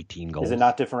score 18 goals. Is it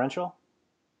not differential?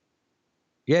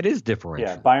 Yeah, it is differential.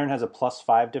 Yeah, Bayern has a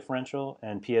 +5 differential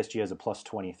and PSG has a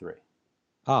 +23.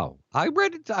 Oh, I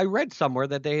read somewhere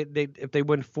that they if they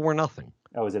win 4-0.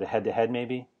 Oh, is it a head-to-head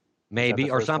maybe?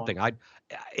 Maybe, or something.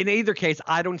 In either case,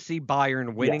 I don't see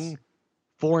Bayern winning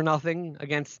 4-0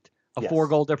 against a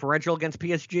 4-goal differential against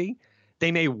PSG.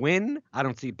 They may win. I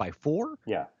don't see it by 4.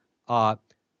 Yeah.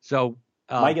 So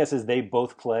my guess is they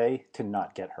both play to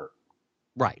not get hurt.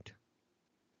 Right.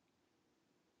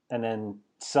 And then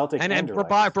Celtic and for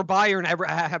Bayern,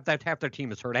 half their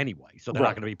team is hurt anyway, so they're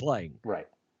not going to be playing. Right.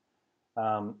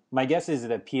 My guess is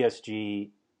that PSG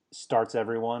starts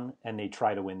everyone and they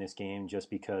try to win this game just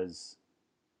because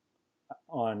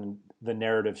on the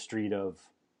narrative street of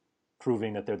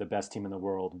proving that they're the best team in the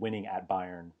world, winning at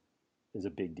Bayern is a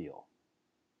big deal.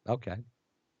 Okay.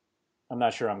 I'm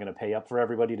not sure I'm going to pay up for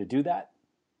everybody to do that,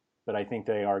 but I think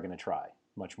they are going to try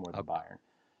much more than Bayern.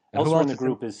 Elsewhere in the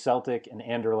group is Celtic and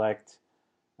Anderlecht.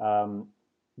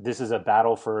 This is a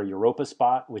battle for a Europa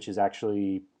spot, which is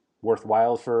actually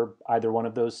worthwhile for either one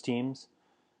of those teams.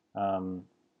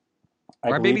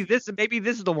 Maybe this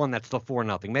is the one that's the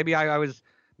 4-0. Maybe I was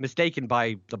mistaken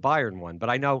by the Bayern one, but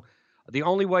I know the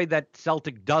only way that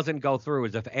Celtic doesn't go through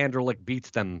is if Anderlecht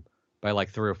beats them by like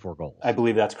 3 or 4 goals. I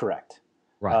believe that's correct.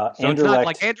 Right. So it's not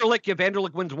like Anderlecht. If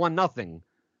Anderlecht wins 1-0,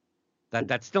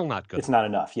 that's still not good. It's not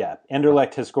enough. Yeah,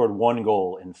 Anderlecht has scored 1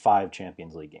 goal in 5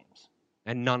 Champions League games,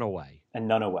 and none away.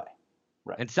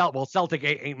 Right. And Celtic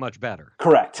ain't much better.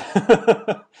 Correct.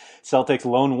 Celtic's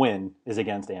lone win is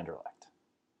against Anderlecht.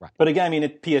 Right. But again, I mean,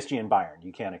 it's PSG and Bayern.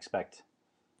 You can't expect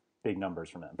big numbers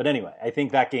from them. But anyway, I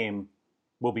think that game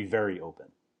will be very open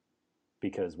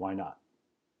because why not?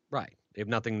 Right. They have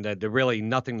nothing to, they're really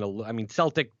nothing to, I mean,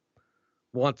 Celtic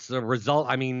wants a result.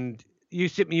 I mean, you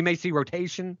may see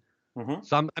rotation.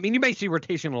 You may see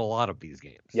rotation in a lot of these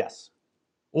games. Yes.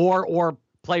 Or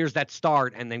players that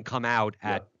start and then come out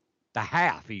at the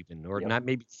half even, or not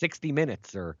maybe 60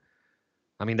 minutes or,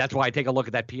 I mean, that's why I take a look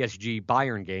at that PSG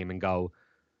Bayern game and go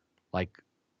like,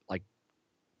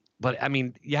 but I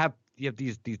mean, you have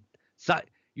these,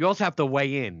 you also have to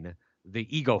weigh in the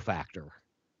ego factor.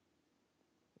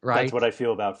 Right. That's what I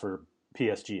feel about for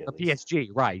PSG. PSG,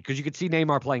 right. Because you could see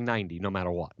Neymar playing 90 no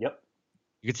matter what. Yep.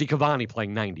 You could see Cavani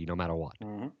playing 90 no matter what.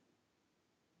 Mm-hmm.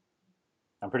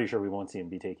 I'm pretty sure we won't see him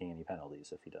be taking any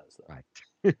penalties if he does, though.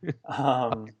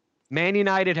 Right. Man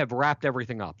United have wrapped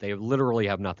everything up. They literally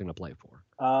have nothing to play for.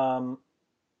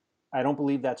 I don't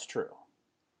believe that's true.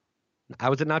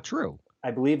 How is it not true? I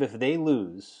believe if they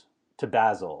lose to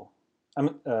Basel,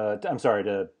 I'm sorry,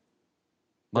 they're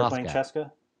playing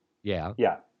Cheska? Yeah.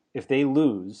 Yeah. If they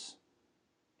lose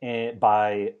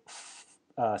by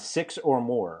 6 or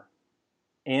more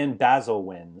and Basel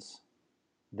wins,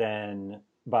 then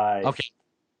by... Okay.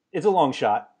 It's a long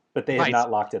shot, but they have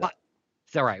not locked it up.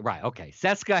 So, right. Okay.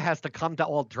 Cesca has to come to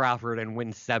Old Trafford and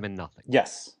win 7-0.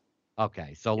 Yes.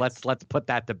 Okay, so let's put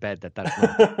that to bed. That's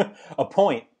not... A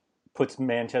point puts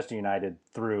Manchester United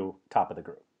through top of the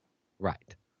group.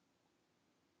 Right.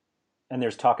 And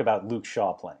there's talk about Luke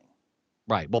Shaw playing.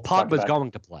 Right. Well, Pogba's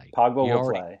going to play. Pogba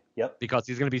will play. Yep. Because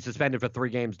he's going to be suspended for 3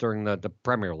 games during the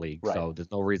Premier League, right. So there's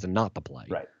no reason not to play.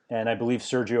 Right. And I believe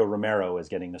Sergio Romero is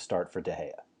getting the start for De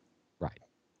Gea. Right.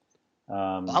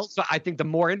 Also, I think the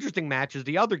more interesting match is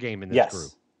the other game in this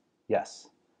group. Yes.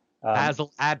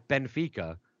 Basel at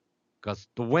Benfica, because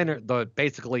the winner,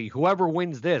 basically whoever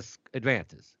wins this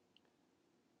advances.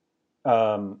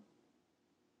 What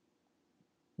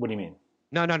do you mean?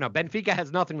 No. Benfica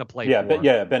has nothing to play for.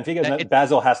 Benfica.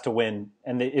 Basel has to win,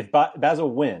 and if Basel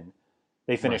win,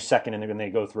 they finish second, and then they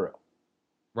go through.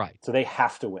 Right. So they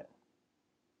have to win,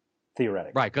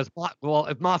 theoretically. Right, because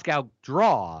if Moscow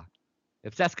draw,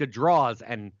 if Cesca draws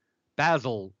and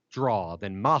Basel draw,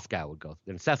 then Moscow would go.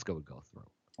 Then Cesca would go through.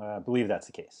 I believe that's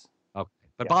the case. Okay,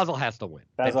 but Basel has to win.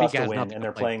 Basel has to win, and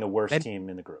they're playing the worst team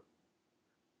in the group.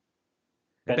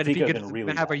 Benfica doesn't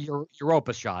really have a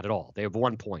Europa shot at all. They have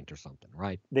 1 point or something,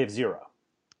 right? They have 0.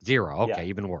 0. Okay,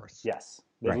 even worse. Yes,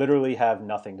 they literally have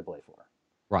nothing to play for.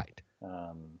 Right.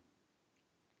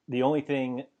 The only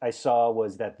thing I saw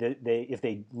was that if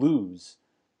they lose,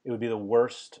 it would be the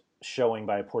worst showing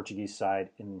by a Portuguese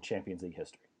side in Champions League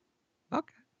history.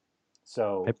 Okay.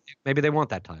 So maybe they want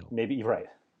that title. Maybe you're right.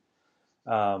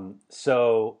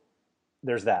 So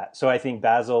there's that. So I think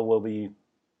Basel will be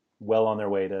well on their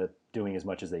way to doing as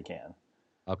much as they can.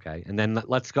 Okay, and then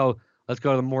let's go to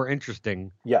the more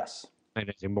interesting. Yes.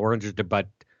 More interested, but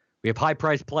we have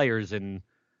high-priced players in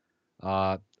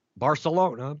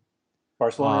Barcelona.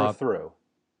 Barcelona are through.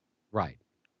 Right.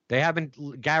 They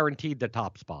haven't guaranteed the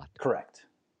top spot. Correct.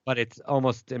 But it's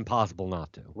almost impossible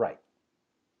not to. Right.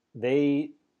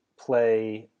 They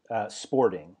play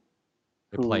Sporting.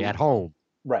 They play at home.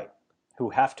 Right.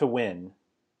 Who have to win.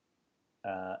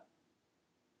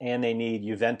 And they need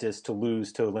Juventus to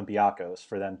lose to Olympiacos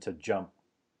for them to jump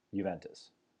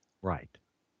Juventus. Right.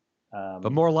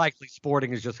 But more likely,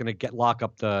 Sporting is just going to lock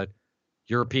up the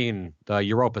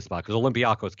Europa spot because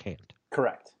Olympiacos can't.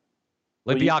 Correct.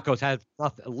 Olympiacos has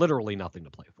literally nothing to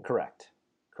play for. Correct.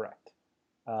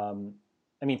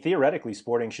 I mean, theoretically,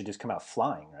 Sporting should just come out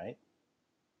flying, right?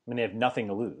 I mean, they have nothing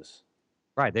to lose.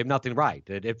 Right. They have nothing. Right.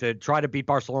 If they try to beat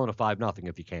Barcelona 5-0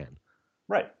 if you can.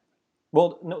 Right.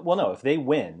 Well, no. If they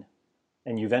win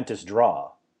and Juventus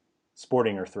draw,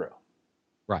 Sporting are through.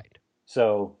 Right.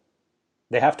 So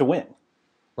they have to win.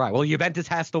 Right. Well, Juventus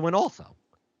has to win also.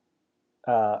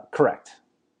 Correct.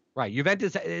 Right.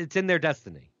 Juventus, it's in their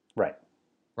destiny. Right.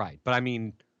 Right. But I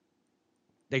mean,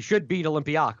 they should beat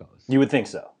Olympiacos. You would think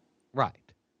so. Right.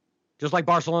 Just like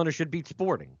Barcelona should beat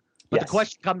Sporting. But the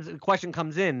question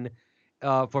comes in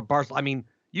for Barcelona. I mean,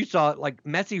 you saw like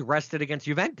Messi rested against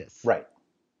Juventus. Right.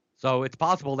 So it's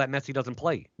possible that Messi doesn't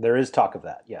play. There is talk of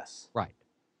that, yes. Right.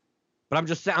 But I'm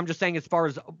just saying, as far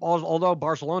as although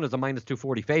Barcelona is a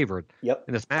 -240 favorite in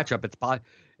this matchup,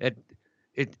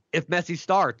 if Messi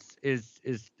starts, is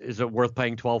it worth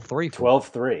paying 12-3 for?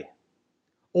 12-3.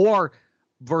 Or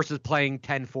versus playing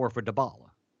 10-4 for Dybala.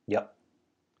 Yep.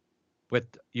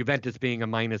 With Juventus being a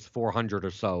 -400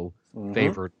 or so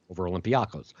favorite over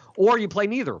Olympiacos. Or you play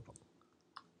neither of them.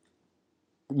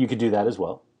 You could do that as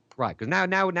well. Right, because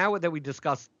now that we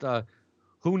discussed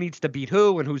who needs to beat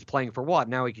who and who's playing for what,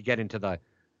 now we could get into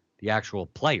the actual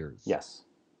players. Yes.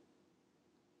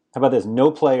 How about this?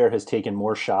 No player has taken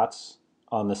more shots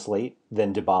on the slate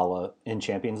than Dybala in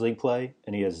Champions League play,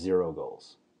 and he has 0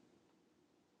 goals.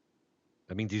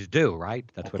 That means he's due, right?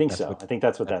 I think so. I think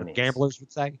that's what that means. Gamblers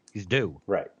would say he's due.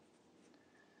 Right.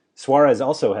 Suarez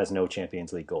also has no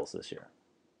Champions League goals this year.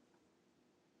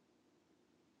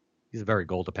 He's very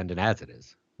goal dependent as it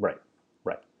is. Right.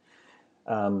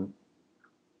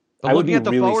 But looking at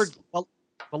the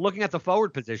looking at the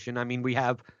forward position, I mean, we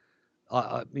have,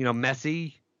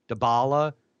 Messi,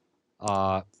 Dybala,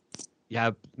 you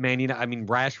have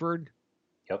Rashford.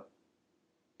 Yep.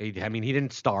 He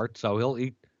didn't start, so he'll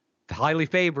highly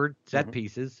favored set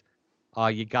pieces.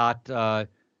 You got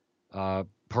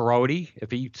Perotti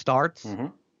if he starts.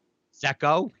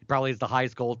 Zeko, he probably has the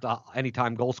highest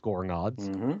anytime goal scoring odds.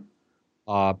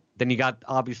 Then you got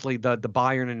obviously the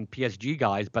Bayern and PSG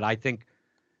guys, but I think,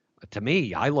 to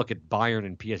me, I look at Bayern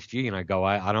and PSG and I go,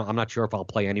 I'm not sure if I'll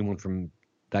play anyone from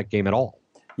that game at all.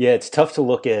 Yeah, it's tough to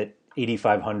look at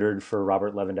 8,500 for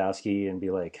Robert Lewandowski and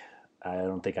be like, I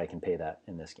don't think I can pay that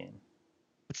in this game.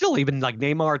 But still, even like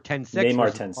Neymar 10-6.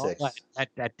 Neymar 10-6.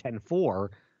 At 10-4.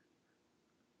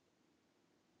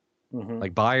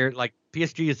 Like Bayern, like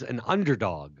PSG is an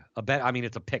underdog.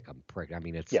 It's a pick 'em prick.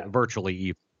 It's virtually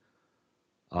even.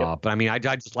 But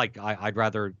I'd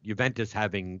rather Juventus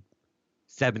having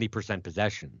 70%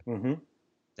 possession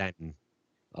than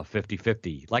a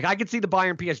 50-50. Like, I could see the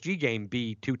Bayern PSG game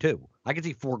be 2-2. I could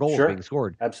see 4 goals being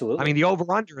scored. Absolutely. The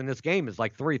over-under in this game is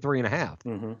like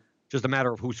 3.5. Just a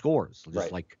matter of who scores.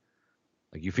 Just like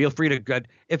you feel free to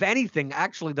if anything,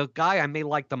 actually, the guy I may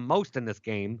like the most in this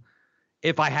game,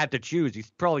 if I had to choose,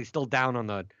 he's probably still down on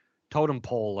the totem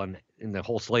pole and in the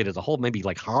whole slate as a whole, maybe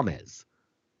like James.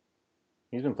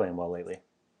 He's been playing well lately.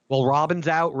 Well, Robin's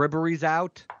out, Ribéry's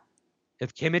out.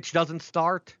 If Kimmich doesn't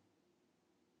start,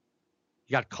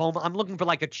 you got Coleman. I'm looking for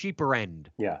like a cheaper end.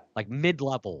 Yeah. Like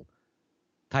mid-level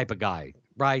type of guy,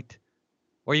 right?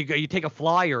 Or you take a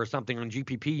flyer or something on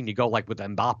GPP and you go like with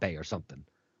Mbappe or something.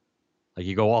 Like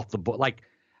you go off the board. Like,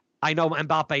 I know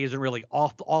Mbappe isn't really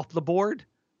off the board,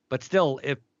 but still,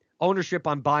 if ownership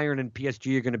on Bayern and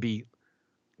PSG are going to be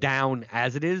down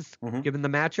as it is, given the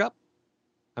matchup,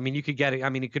 you could get it.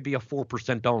 It could be a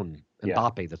 4% own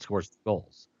Mbappe that scores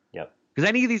goals. Yep. Because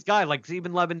any of these guys, like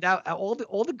even Lewandowski,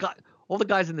 all the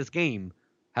guys in this game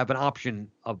have an option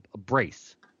of a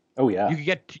brace. Oh yeah. You could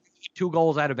get 2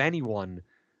 goals out of anyone.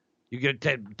 You get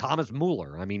Thomas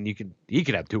Muller. He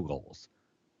could have 2 goals.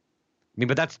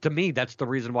 But that's the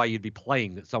reason why you'd be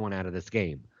playing someone out of this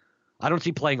game. I don't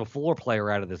see playing a floor player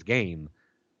out of this game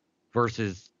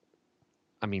versus,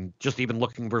 just even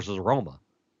looking versus Roma.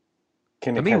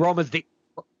 Roma's the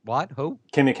what? Who?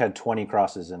 Kimmich had 20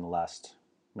 crosses in the last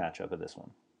matchup of this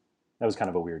one. That was kind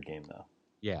of a weird game, though.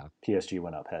 Yeah. PSG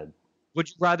went up head. Would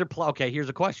you rather play? Okay, here's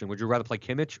a question: would you rather play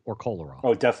Kimmich or Kolarov?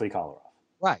 Oh, definitely Kolarov.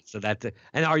 Right. So that's it.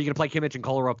 And are you going to play Kimmich and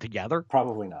Kolarov together?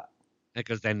 Probably not.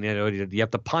 Because then you have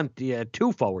to punt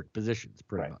 2 forward positions,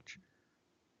 pretty much.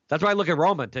 That's why I look at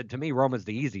Roma. To me, Roma's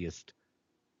the easiest.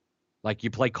 Like,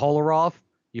 you play Kolarov,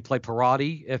 you play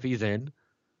Perotti if he's in.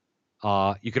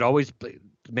 You could always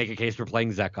make a case for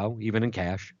playing Zeko, even in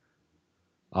cash.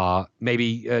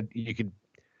 Maybe you could,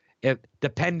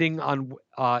 depending on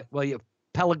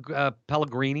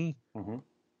Pellegrini,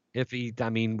 if he,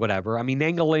 whatever.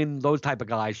 Nainggolan, those type of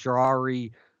guys,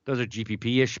 Sharari, those are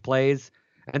GPP-ish plays.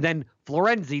 And then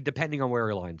Florenzi, depending on where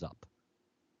he lines up.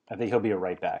 I think he'll be a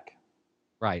right back.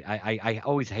 Right. I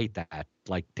always hate that,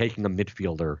 like taking a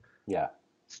midfielder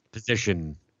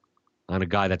position on a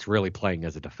guy that's really playing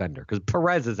as a defender, because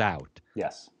Perez is out.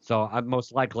 Yes. So I'm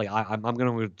most likely I'm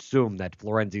going to assume that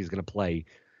Florenzi is going to play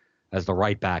as the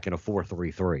right back in a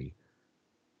 4-3-3.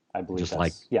 I believe just that's,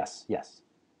 like yes.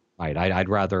 Right. I'd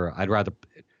rather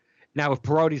now if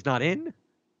Perotti's not in,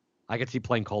 I could see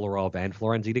playing Kolarov and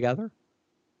Florenzi together,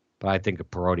 but I think of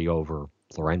Perotti over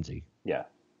Florenzi. Yeah.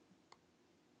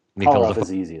 Kolarov is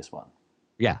the easiest one.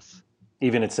 Yes.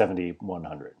 Even at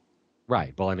 7,100.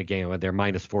 Right. Well, in a game, they're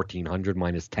minus 1,400,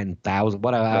 minus 10,000,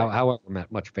 however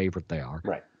much favorite they are.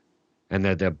 Right. And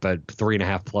they're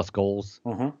 3.5 plus goals.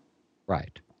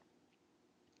 Right.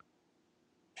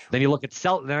 Then you look at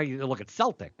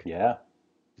Celtic. Yeah.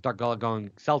 Start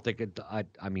going Celtic.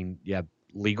 You have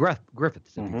Lee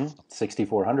Griffiths.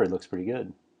 6,400 looks pretty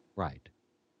good. Right.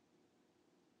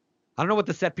 I don't know what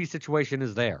the set piece situation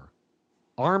is there.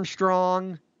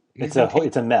 Armstrong. It's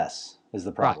a mess. Is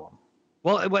the problem?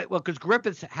 Right. Well, because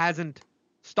Griffiths hasn't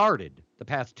started the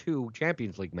past 2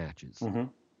 Champions League matches.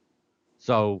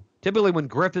 So typically when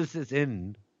Griffiths is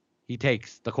in, he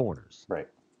takes the corners. Right.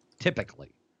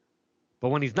 Typically. But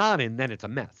when he's not in, then it's a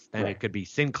mess. Then Right. it could be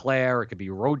Sinclair, it could be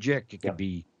Rogic, it could Yep.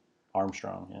 be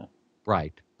Armstrong, yeah.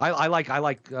 right. I like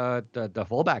the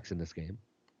fullbacks in this game.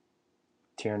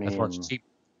 Tierney As far as cheap,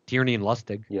 Tierney and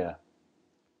Lustig. yeah.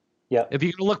 Yep. If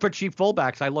you're gonna look for cheap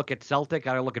fullbacks, I look at Celtic.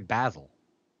 I look at Basel,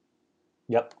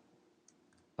 Yep.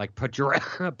 like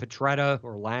Petretta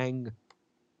or Lang.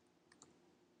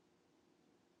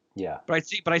 Yeah. But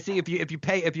I see if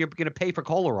you're gonna pay for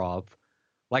Kolarov,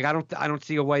 like I don't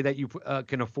see a way that you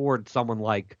can afford someone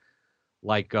like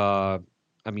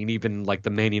even like the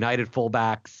Man United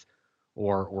fullbacks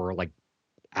or like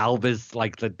Alves,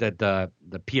 like the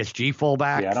PSG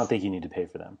fullbacks. Yeah, I don't think you need to pay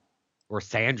for them. Or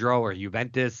Sandro or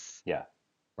Juventus. Yeah.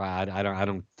 Right. I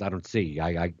don't see.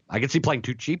 I can see playing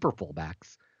two cheaper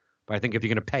fullbacks, but I think if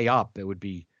you're gonna pay up, it would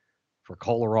be for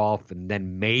Kolarov and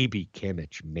then maybe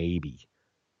Kimmich, maybe.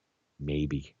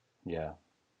 Yeah.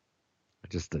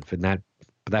 Just for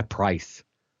that price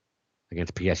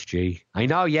against PSG. I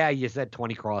know, yeah, you said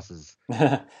 20 crosses.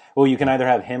 Well, you can either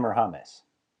have him or James.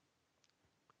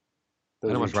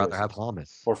 I'd almost rather have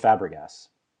James. Or Fabregas.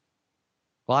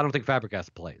 Well, I don't think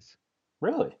Fabregas plays.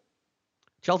 Really?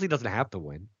 Chelsea doesn't have to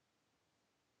win.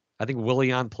 I think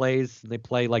Willian plays. They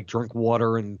play like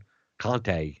Drinkwater and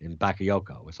Conte and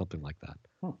Bakayoko or something like that.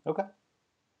 Okay.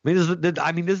 I mean,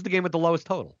 this is the game with the lowest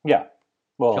total. Yeah.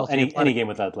 Well, Chelsea any game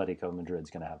with Atletico Madrid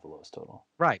is going to have the lowest total.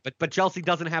 Right, but Chelsea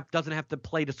doesn't have to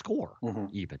play to score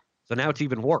even. So now it's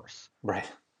even worse. Right.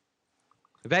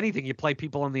 If anything, you play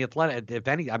people on the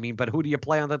Atletico. But who do you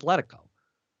play on the Atletico?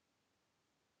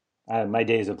 My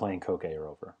days of playing Koke are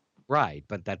over. Right,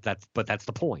 but that's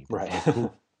the point. Right. Like, who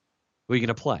are you going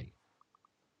to play?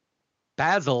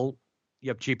 Basel, you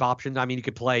have cheap options. I mean, you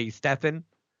could play Stefan.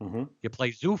 Mm-hmm. You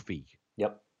play Zufi.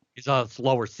 Yep. He's a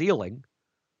slower ceiling.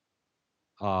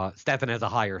 Stefan has a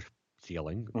higher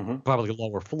ceiling, probably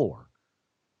lower floor.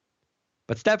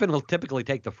 But Stefan will typically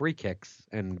take the free kicks,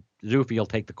 and Zufi will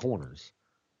take the corners.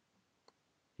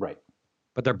 Right.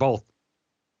 But they're both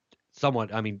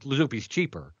somewhat. I mean, Zufi's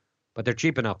cheaper, but they're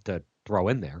cheap enough to throw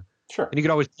in there. Sure. And you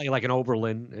could always play like an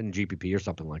Oberlin in GPP or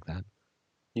something like that.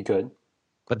 You could.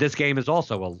 But this game is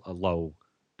also a low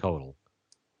total.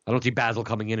 I don't see Basel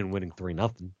coming in and winning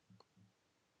 3-0.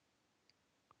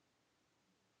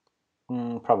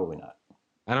 Probably not.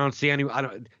 I don't see any.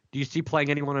 Do you see playing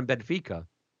anyone in Benfica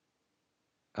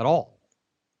at all?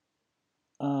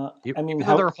 I mean,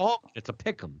 they're home. It's a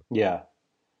pick 'em. Yeah.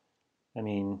 I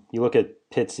mean, you look at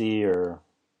Pizzi or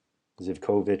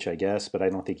Zivkovic, I guess, but I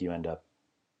don't think you end up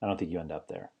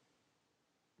there.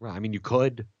 Right. I mean, you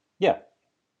could. Yeah.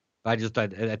 I just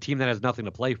a team that has nothing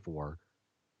to play for,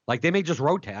 like they may just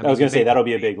rotate. I was going to say that'll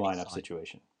be a big lineup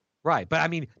situation. Right, but I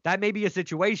mean that may be a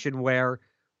situation where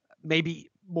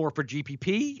maybe more for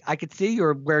GPP I could see,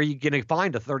 or where you're going to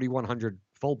find a 3,100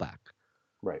 fullback.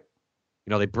 Right.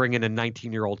 You know, they bring in a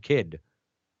 19-year-old kid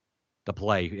to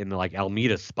play in like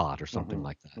Almeida's spot or something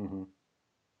like that. Mm-hmm.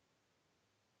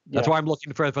 That's why I'm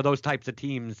looking for those types of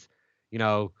teams. You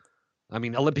know, I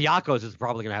mean, Olympiacos is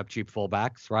probably going to have cheap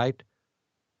fullbacks, right?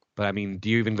 But I mean, do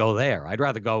you even go there? I'd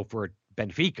rather go for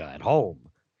Benfica at home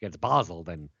against Basel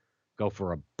than go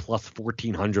for a plus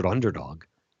 1,400 underdog.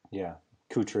 Yeah,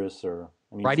 Kutris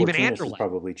right, even Fortunis is Anderlecht.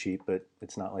 probably cheap, but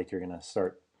it's not like you're going to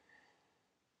start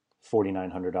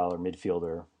 $4,900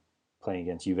 midfielder playing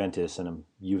against Juventus in a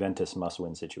Juventus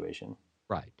must-win situation.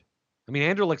 Right. I mean,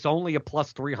 Anderlecht's only a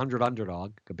plus 300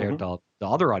 underdog compared to the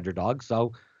other underdogs.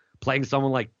 So playing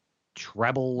someone like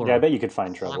Treble or I bet you could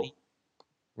find Treble.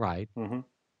 Right. Mm-hmm.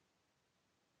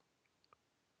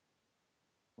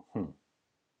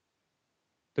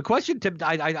 The question, Tim,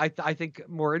 I think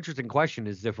more interesting question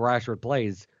is if Rashford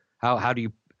plays, how do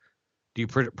you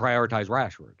prioritize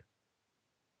Rashford?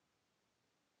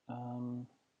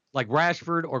 Like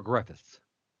Rashford or Griffiths?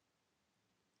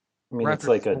 I mean, it's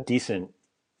like a decent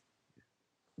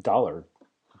dollar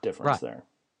difference there.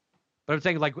 But I'm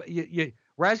saying like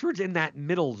Rashford's in that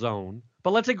middle zone.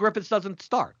 But let's say Griffiths doesn't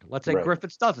start. Let's say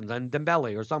Griffiths doesn't, and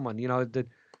Dembele or someone, you know, that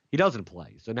he doesn't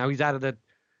play. So now he's out of the.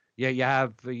 Yeah,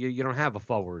 you don't have a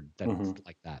forward that's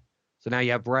like that. So now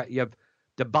you have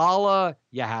Dybala,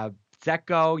 you have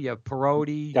Zeko, you have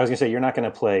Perotti. I was gonna say you're not going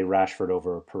to play Rashford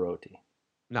over Perotti.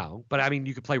 No, but I mean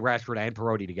you could play Rashford and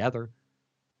Perotti together,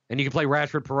 and you could play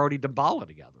Rashford, Perotti, Dybala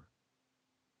together.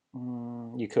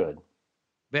 You could.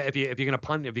 But if you're going to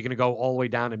punt, if you're going to go all the way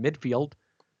down in midfield,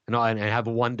 and have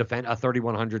a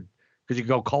 3,100, because you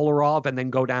go Kolarov and then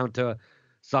go down to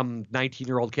some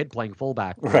 19-year-old kid playing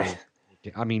fullback. Right.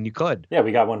 I mean, you could. Yeah,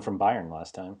 we got one from Bayern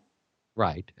last time.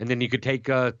 Right. And then you could take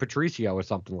Patricio or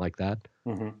something like that.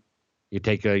 Mm-hmm. You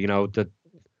take, the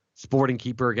sporting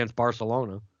keeper against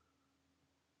Barcelona.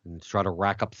 and try to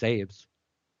rack up saves.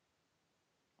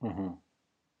 Mm-hmm.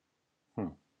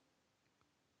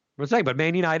 I'm saying, but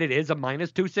Man United is a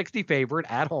minus 260 favorite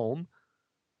at home.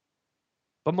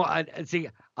 But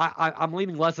I'm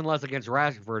leaning less and less against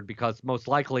Rashford because most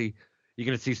likely you're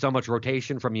going to see so much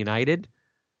rotation from United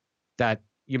that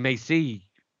you may see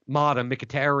Mata,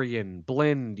 Mkhitaryan,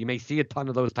 Blind. You may see a ton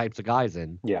of those types of guys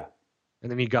in. Yeah.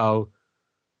 And then you go,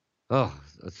 oh,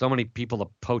 so many people to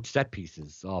poach set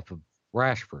pieces off of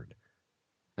Rashford.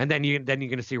 And then you're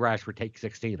going to see Rashford take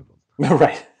 16 of them.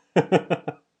 Right.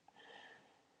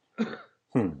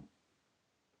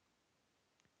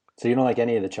 So you don't like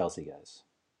any of the Chelsea guys?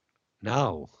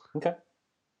 No. Okay.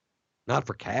 Not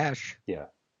for cash. Yeah.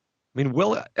 I mean,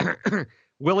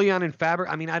 Willian and Faber.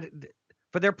 I mean,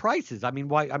 for their prices. I mean,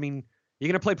 why? I mean, you're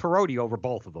going to play Perotti over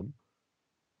both of them,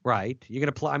 right? You're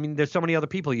going to play. I mean, there's so many other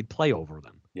people you'd play over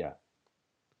them. Yeah.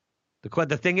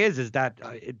 The thing is that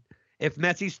if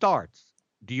Messi starts,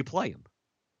 do you play him?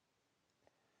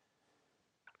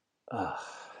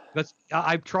 Because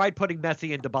I've tried putting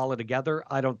Messi and Dybala together.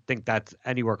 I don't think that's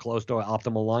anywhere close to an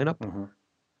optimal lineup.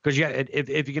 Because if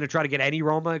you're going to try to get any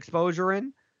Roma exposure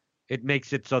in, it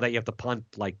makes it so that you have to punt.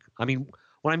 Like, I mean,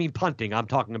 when I mean punting, I'm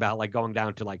talking about like going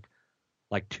down to like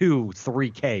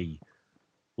 2-3K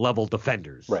level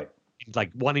defenders. Right.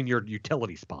 Like one in your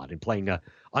utility spot and playing a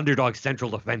underdog central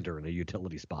defender in a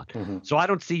utility spot. Mm-hmm. So I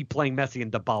don't see playing Messi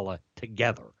and Dybala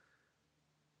together.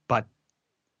 But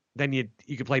then you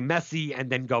could play Messi and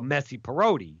then go Messi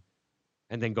Perotti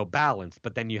and then go balanced,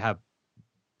 but then you have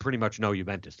pretty much no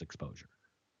Juventus exposure.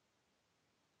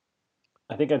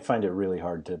 I think I'd find it really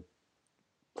hard to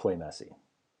play Messi.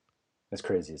 As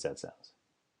crazy as that sounds.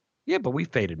 Yeah, but we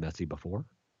faded Messi before.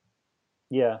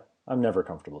 Yeah, I'm never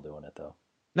comfortable doing it though.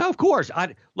 No, of course.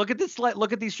 Look at this.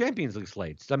 Look at these Champions League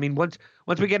slates. I mean, once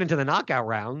we get into the knockout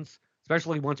rounds,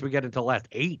 especially once we get into the last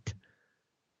 8,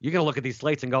 you're going to look at these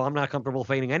slates and go, I'm not comfortable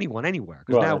fading anyone anywhere.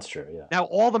 Well, that's true, yeah. Now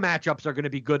all the matchups are going to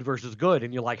be good versus good,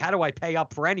 and you're like, how do I pay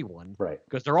up for anyone? Right.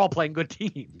 Because they're all playing good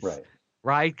teams. Right.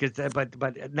 Right?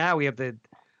 But now we have at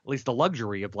least the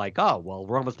luxury of like, oh, well,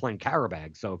 Roma's playing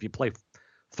Karabag, so if you play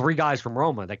 3 guys from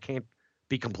Roma, that can't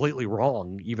be completely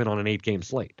wrong, even on an 8-game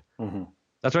slate. Mm-hmm.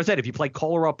 That's what I said. If you play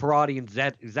Kolarov, Perotti, and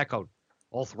Zeko,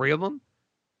 all 3 of them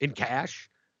in cash,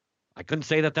 I couldn't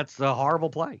say that that's a horrible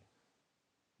play.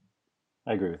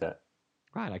 I agree with that.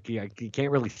 Right. You can't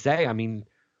really say. I mean,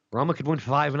 Roma could win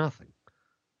 5-0.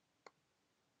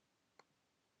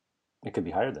 It could be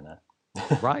higher than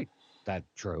that. Right. That's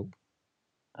true.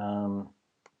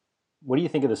 What do you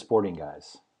think of the Sporting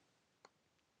guys?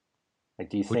 Like,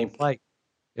 do you think like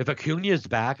if Acuna's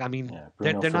back? I mean,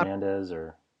 Bruno they're Fernandes not.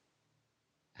 Or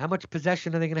How much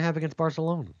possession are they going to have against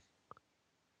Barcelona?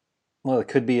 Well, it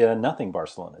could be a nothing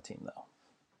Barcelona team though.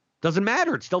 Doesn't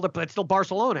matter. It's still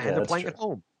Barcelona, and they're playing at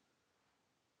home.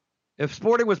 If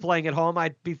Sporting was playing at home,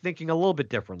 I'd be thinking a little bit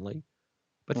differently.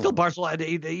 But still, Barcelona,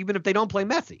 even if they don't play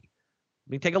Messi, I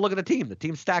mean, take a look at the team. The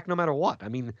team's stacked no matter what. I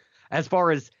mean, as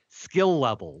far as skill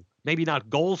level, maybe not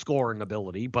goal scoring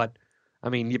ability, but I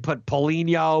mean, you put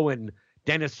Paulinho and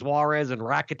Denis Suarez and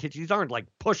Rakitic. These aren't like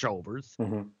pushovers,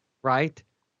 right?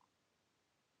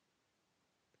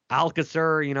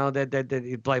 Alcacer, that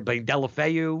you play by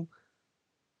Deulofeu.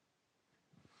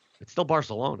 It's still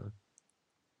Barcelona.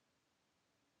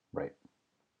 Right.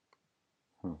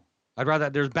 I'd rather,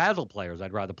 there's Basel players.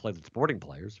 I'd rather play the Sporting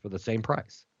players for the same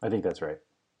price. I think that's right.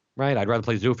 Right. I'd rather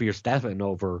play Zufi or Stefan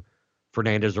over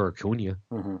Fernandes or Acuna.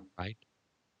 Right.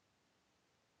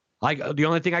 The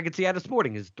only thing I could see out of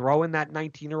Sporting is throw in that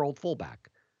 19-year-old fullback,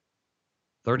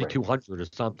 3,200 or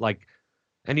something like.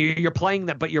 And you're playing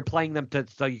them, but you're playing them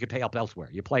so you could pay up elsewhere.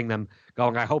 You're playing them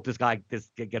going, I hope this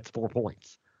gets 4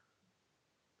 points.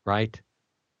 Right?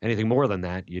 Anything more than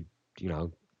that, you're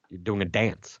doing a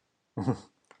dance.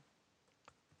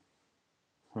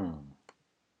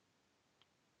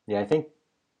 Yeah, I think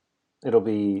it'll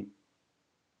be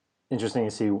interesting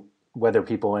to see whether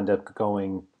people end up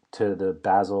going to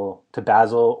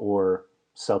Basel or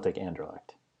Celtic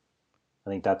Anderlecht. I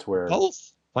think that's where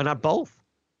both. Why not both?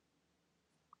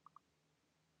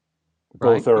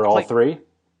 Both or all 3?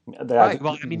 Right.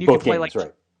 Well, I mean, you can play games,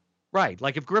 like right.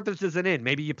 Like if Griffiths isn't in,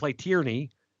 maybe you play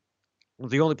Tierney,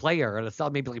 the only player, and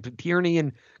maybe like Tierney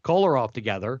and Kolarov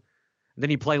together. And then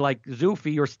you play like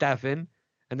Zufi or Stefan,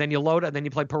 and then you load it, and then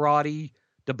you play Perotti,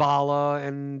 Dybala,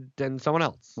 and then someone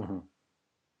else. That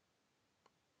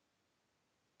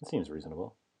seems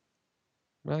reasonable,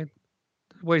 right?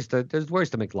 There's ways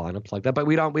to make lineups like that, but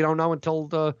we don't know until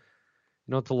the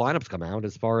lineups come out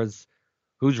as far as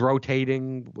who's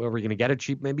rotating. Are we going to get a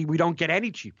cheap? Maybe we don't get any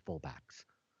cheap fullbacks.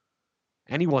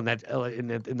 anyone that in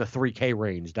the 3K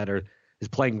range that is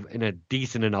playing in a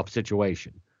decent enough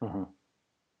situation. Mm-hmm.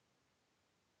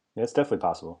 Yeah, it's definitely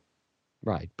possible.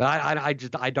 Right, but I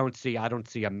don't see a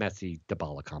Messi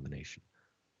Dybala combination.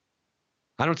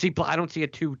 I don't see a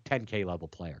 2 10K level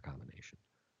player combination.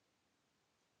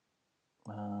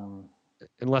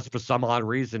 Unless for some odd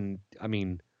reason, I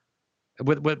mean,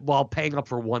 while paying up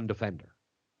for one defender.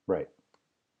 Right.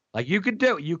 Like you could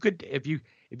if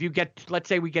you get, let's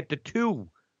say we get to 2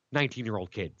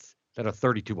 19-year-old kids that are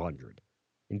 3,200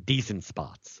 in decent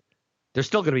spots. They're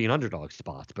still going to be in underdog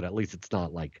spots, but at least it's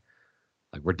not like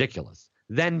ridiculous.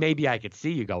 Then maybe I could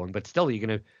see you going, but still you're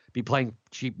going to be playing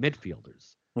cheap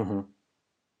midfielders. Mm-hmm.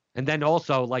 And then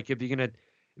also, like, if you're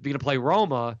gonna play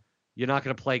Roma, you're not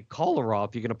gonna play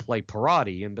Kolarov. You're gonna play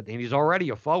Parati, and he's already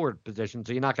a forward position,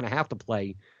 so you're not gonna have to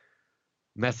play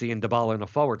Messi and Dybala in a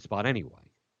forward spot anyway.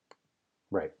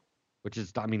 Right. Which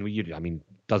is, doesn't mean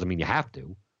you have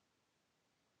to.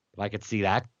 But I could see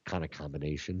that kind of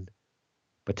combination.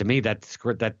 But to me, that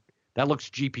looks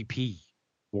GPP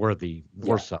worthy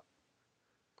more so.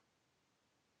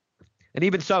 And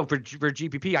even so, for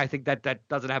GPP, I think that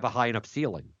doesn't have a high enough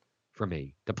ceiling for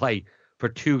me to play for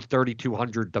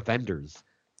 3,200 defenders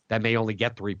that may only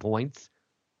get 3 points.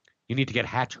 You need to get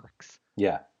hat tricks.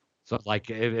 Yeah. So, like,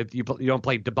 if you don't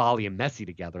play Dybala and Messi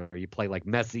together, or you play, like,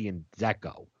 Messi and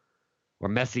Dzeko, or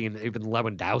Messi and even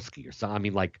Lewandowski or something. I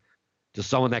mean, like, just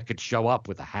someone that could show up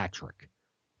with a hat trick.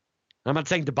 I'm not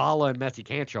saying Dybala and Messi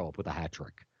can't show up with a hat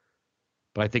trick,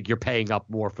 but I think you're paying up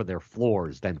more for their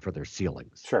floors than for their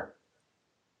ceilings. Sure.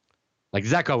 Like,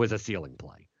 Dzeko is a ceiling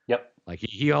play. Yep. Like,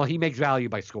 he makes value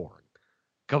by scoring.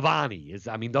 Cavani is,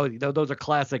 those are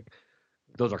classic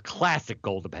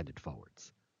goal-dependent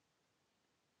forwards.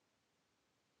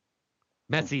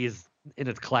 Messi is in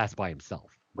its class by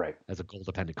himself. Right. As a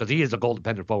goal-dependent, because he is a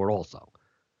goal-dependent forward also.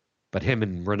 But him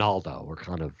and Ronaldo are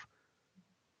kind of...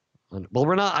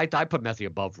 Well, I put Messi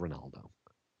above Ronaldo.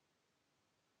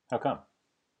 How come?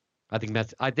 I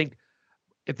think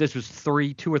if this was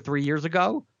 2 or 3 years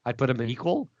ago, I'd put him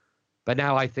equal. But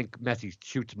now I think Messi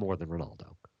shoots more than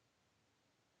Ronaldo.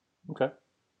 Okay.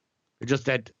 Just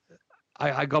that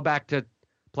I go back to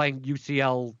playing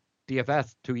UCL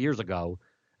DFS 2 years ago,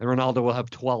 and Ronaldo will have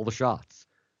 12 shots.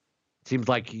 It seems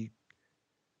like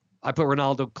I put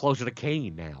Ronaldo closer to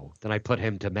Kane now than I put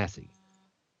him to Messi.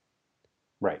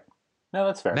 Right. No,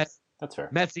 that's fair. That's fair.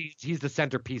 Messi, he's the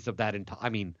centerpiece of that.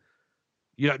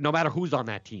 No matter who's on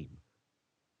that team,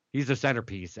 he's the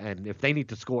centerpiece. And if they need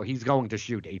to score, he's going to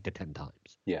shoot 8 to 10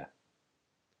 times. Yeah.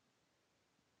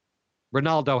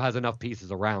 Ronaldo has enough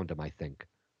pieces around him, I think.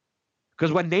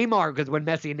 Because when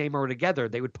Messi and Neymar were together,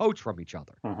 they would poach from each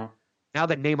other. Mm-hmm. Now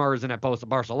that Neymar isn't at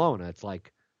Barcelona, it's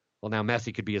like, well, now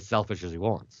Messi could be as selfish as he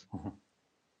wants. Mm-hmm.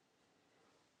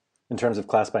 In terms of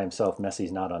class by himself,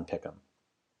 Messi's not on Pick'em.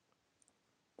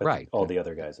 But right. All the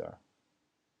other guys are.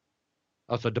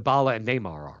 Oh, so Dybala and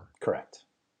Neymar are. Correct.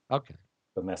 Okay.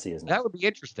 But Messi is not. That would be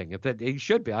interesting. He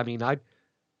should be.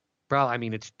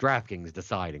 It's DraftKings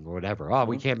deciding or whatever. Oh,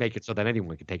 we can't make it so that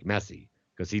anyone can take Messi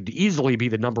because he'd easily be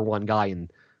the number one guy and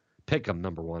pick him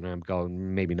number one. And I'm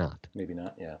going, maybe not. Maybe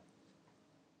not. Yeah.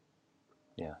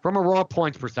 Yeah. From a raw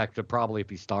points perspective, probably if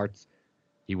he starts,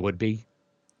 he would be.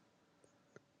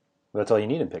 Well, that's all you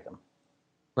need in Pick'em.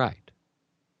 Right.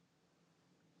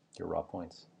 Your raw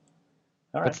points.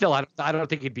 All right. But still, I don't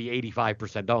think it'd be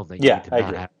 85% owned. Yeah, I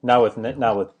agree. Not with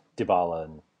Dybala,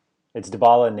 and it's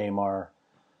Dybala, Neymar,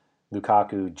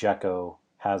 Lukaku, Dzeko,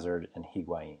 Hazard, and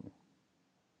Higuain.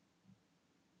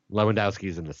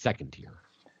 Lewandowski's in the second tier.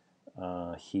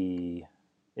 He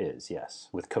is, yes,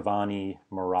 with Cavani,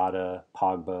 Morata,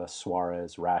 Pogba,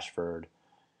 Suarez, Rashford,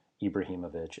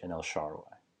 Ibrahimovic, and El Shaarawy.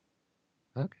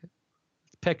 Okay.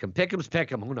 Pick him. Pick'em's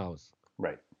Pick'em. Who knows?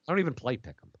 Right. I don't even play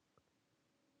Pick'em.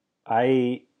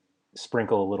 I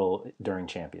sprinkle a little during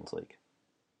Champions League.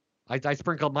 I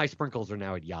sprinkle. My sprinkles are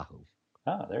now at Yahoo.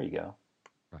 Oh, there you go.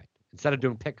 Right. Instead of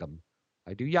doing Pick'em,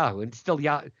 I do Yahoo. And still,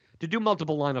 to do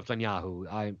multiple lineups on Yahoo,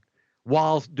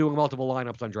 while doing multiple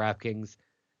lineups on DraftKings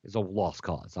is a lost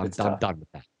cause. I'm done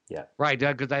with that. Yeah. Right.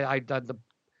 Because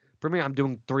for me, I'm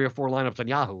doing 3 or 4 lineups on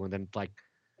Yahoo, and then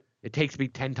it takes me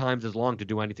 10 times as long to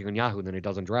do anything on Yahoo than it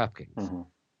does on DraftKings. Mm-hmm.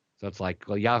 So it's like,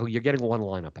 well, Yahoo, you're getting one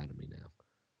lineup out of me now.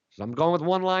 So I'm going with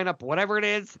one lineup, whatever it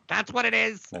is. That's what it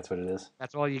is. That's what it is.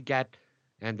 That's all you get,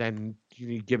 and then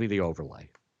you give me the overlay.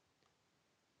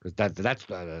 Because that's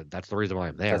the reason why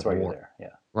I'm there. That's why you're there.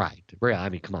 Yeah. Right. I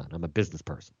mean, come on. I'm a business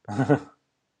person.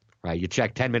 Right. You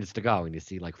check 10 minutes to go, and you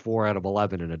see like 4 out of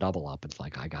 11 in a double up. It's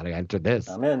like I got to enter this.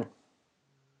 I'm in.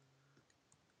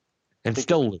 And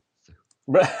still lose.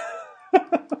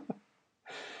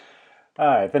 All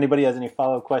right, if anybody has any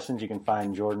follow-up questions, you can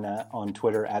find Jordan on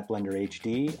Twitter at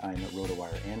BlenderHD. I'm at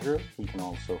RotoWire Andrew. You can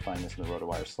also find us in the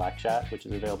RotoWire Slack chat, which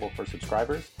is available for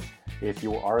subscribers. If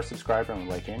you are a subscriber and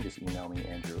would like in, just email me,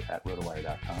 Andrew at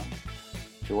RotoWire.com.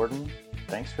 Jordan,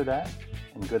 thanks for that,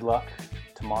 and good luck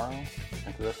tomorrow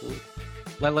and for the rest of the week.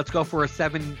 Let's go for a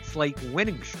 7 slate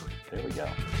winning streak. There we go.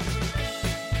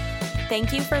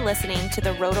 Thank you for listening to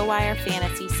the RotoWire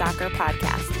Fantasy Soccer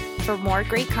Podcast. For more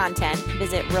great content,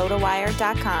 visit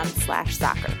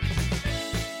rotowire.com/soccer.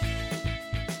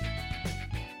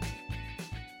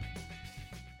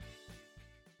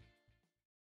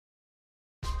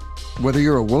 Whether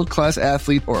you're a world-class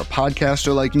athlete or a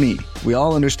podcaster like me, we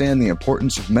all understand the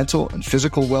importance of mental and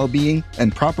physical well-being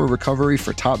and proper recovery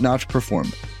for top-notch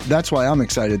performance. That's why I'm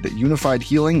excited that Unified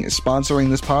Healing is sponsoring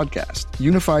this podcast.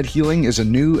 Unified Healing is a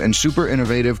new and super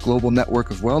innovative global network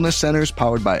of wellness centers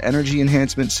powered by Energy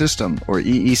Enhancement System, or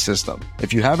EE System.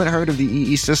 If you haven't heard of the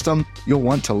EE System, you'll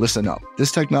want to listen up.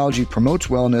 This technology promotes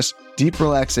wellness, deep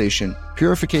relaxation,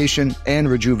 purification, and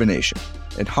rejuvenation.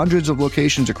 At hundreds of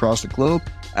locations across the globe,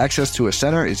 access to a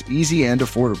center is easy and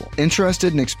affordable.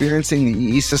 Interested in experiencing the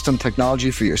EE System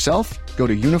technology for yourself? Go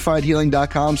to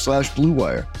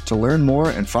unifiedhealing.com/bluewire to learn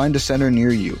more and find a center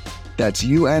near you. That's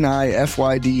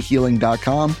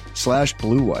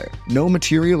unifydhealing.com/bluewire. No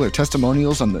material or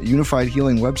testimonials on the Unified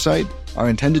Healing website are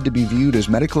intended to be viewed as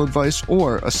medical advice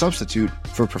or a substitute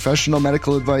for professional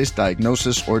medical advice,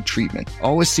 diagnosis, or treatment.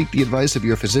 Always seek the advice of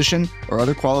your physician or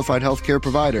other qualified healthcare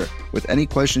provider with any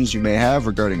questions you may have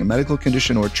regarding a medical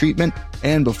condition or treatment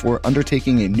and before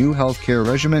undertaking a new healthcare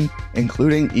regimen,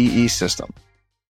 including EE System.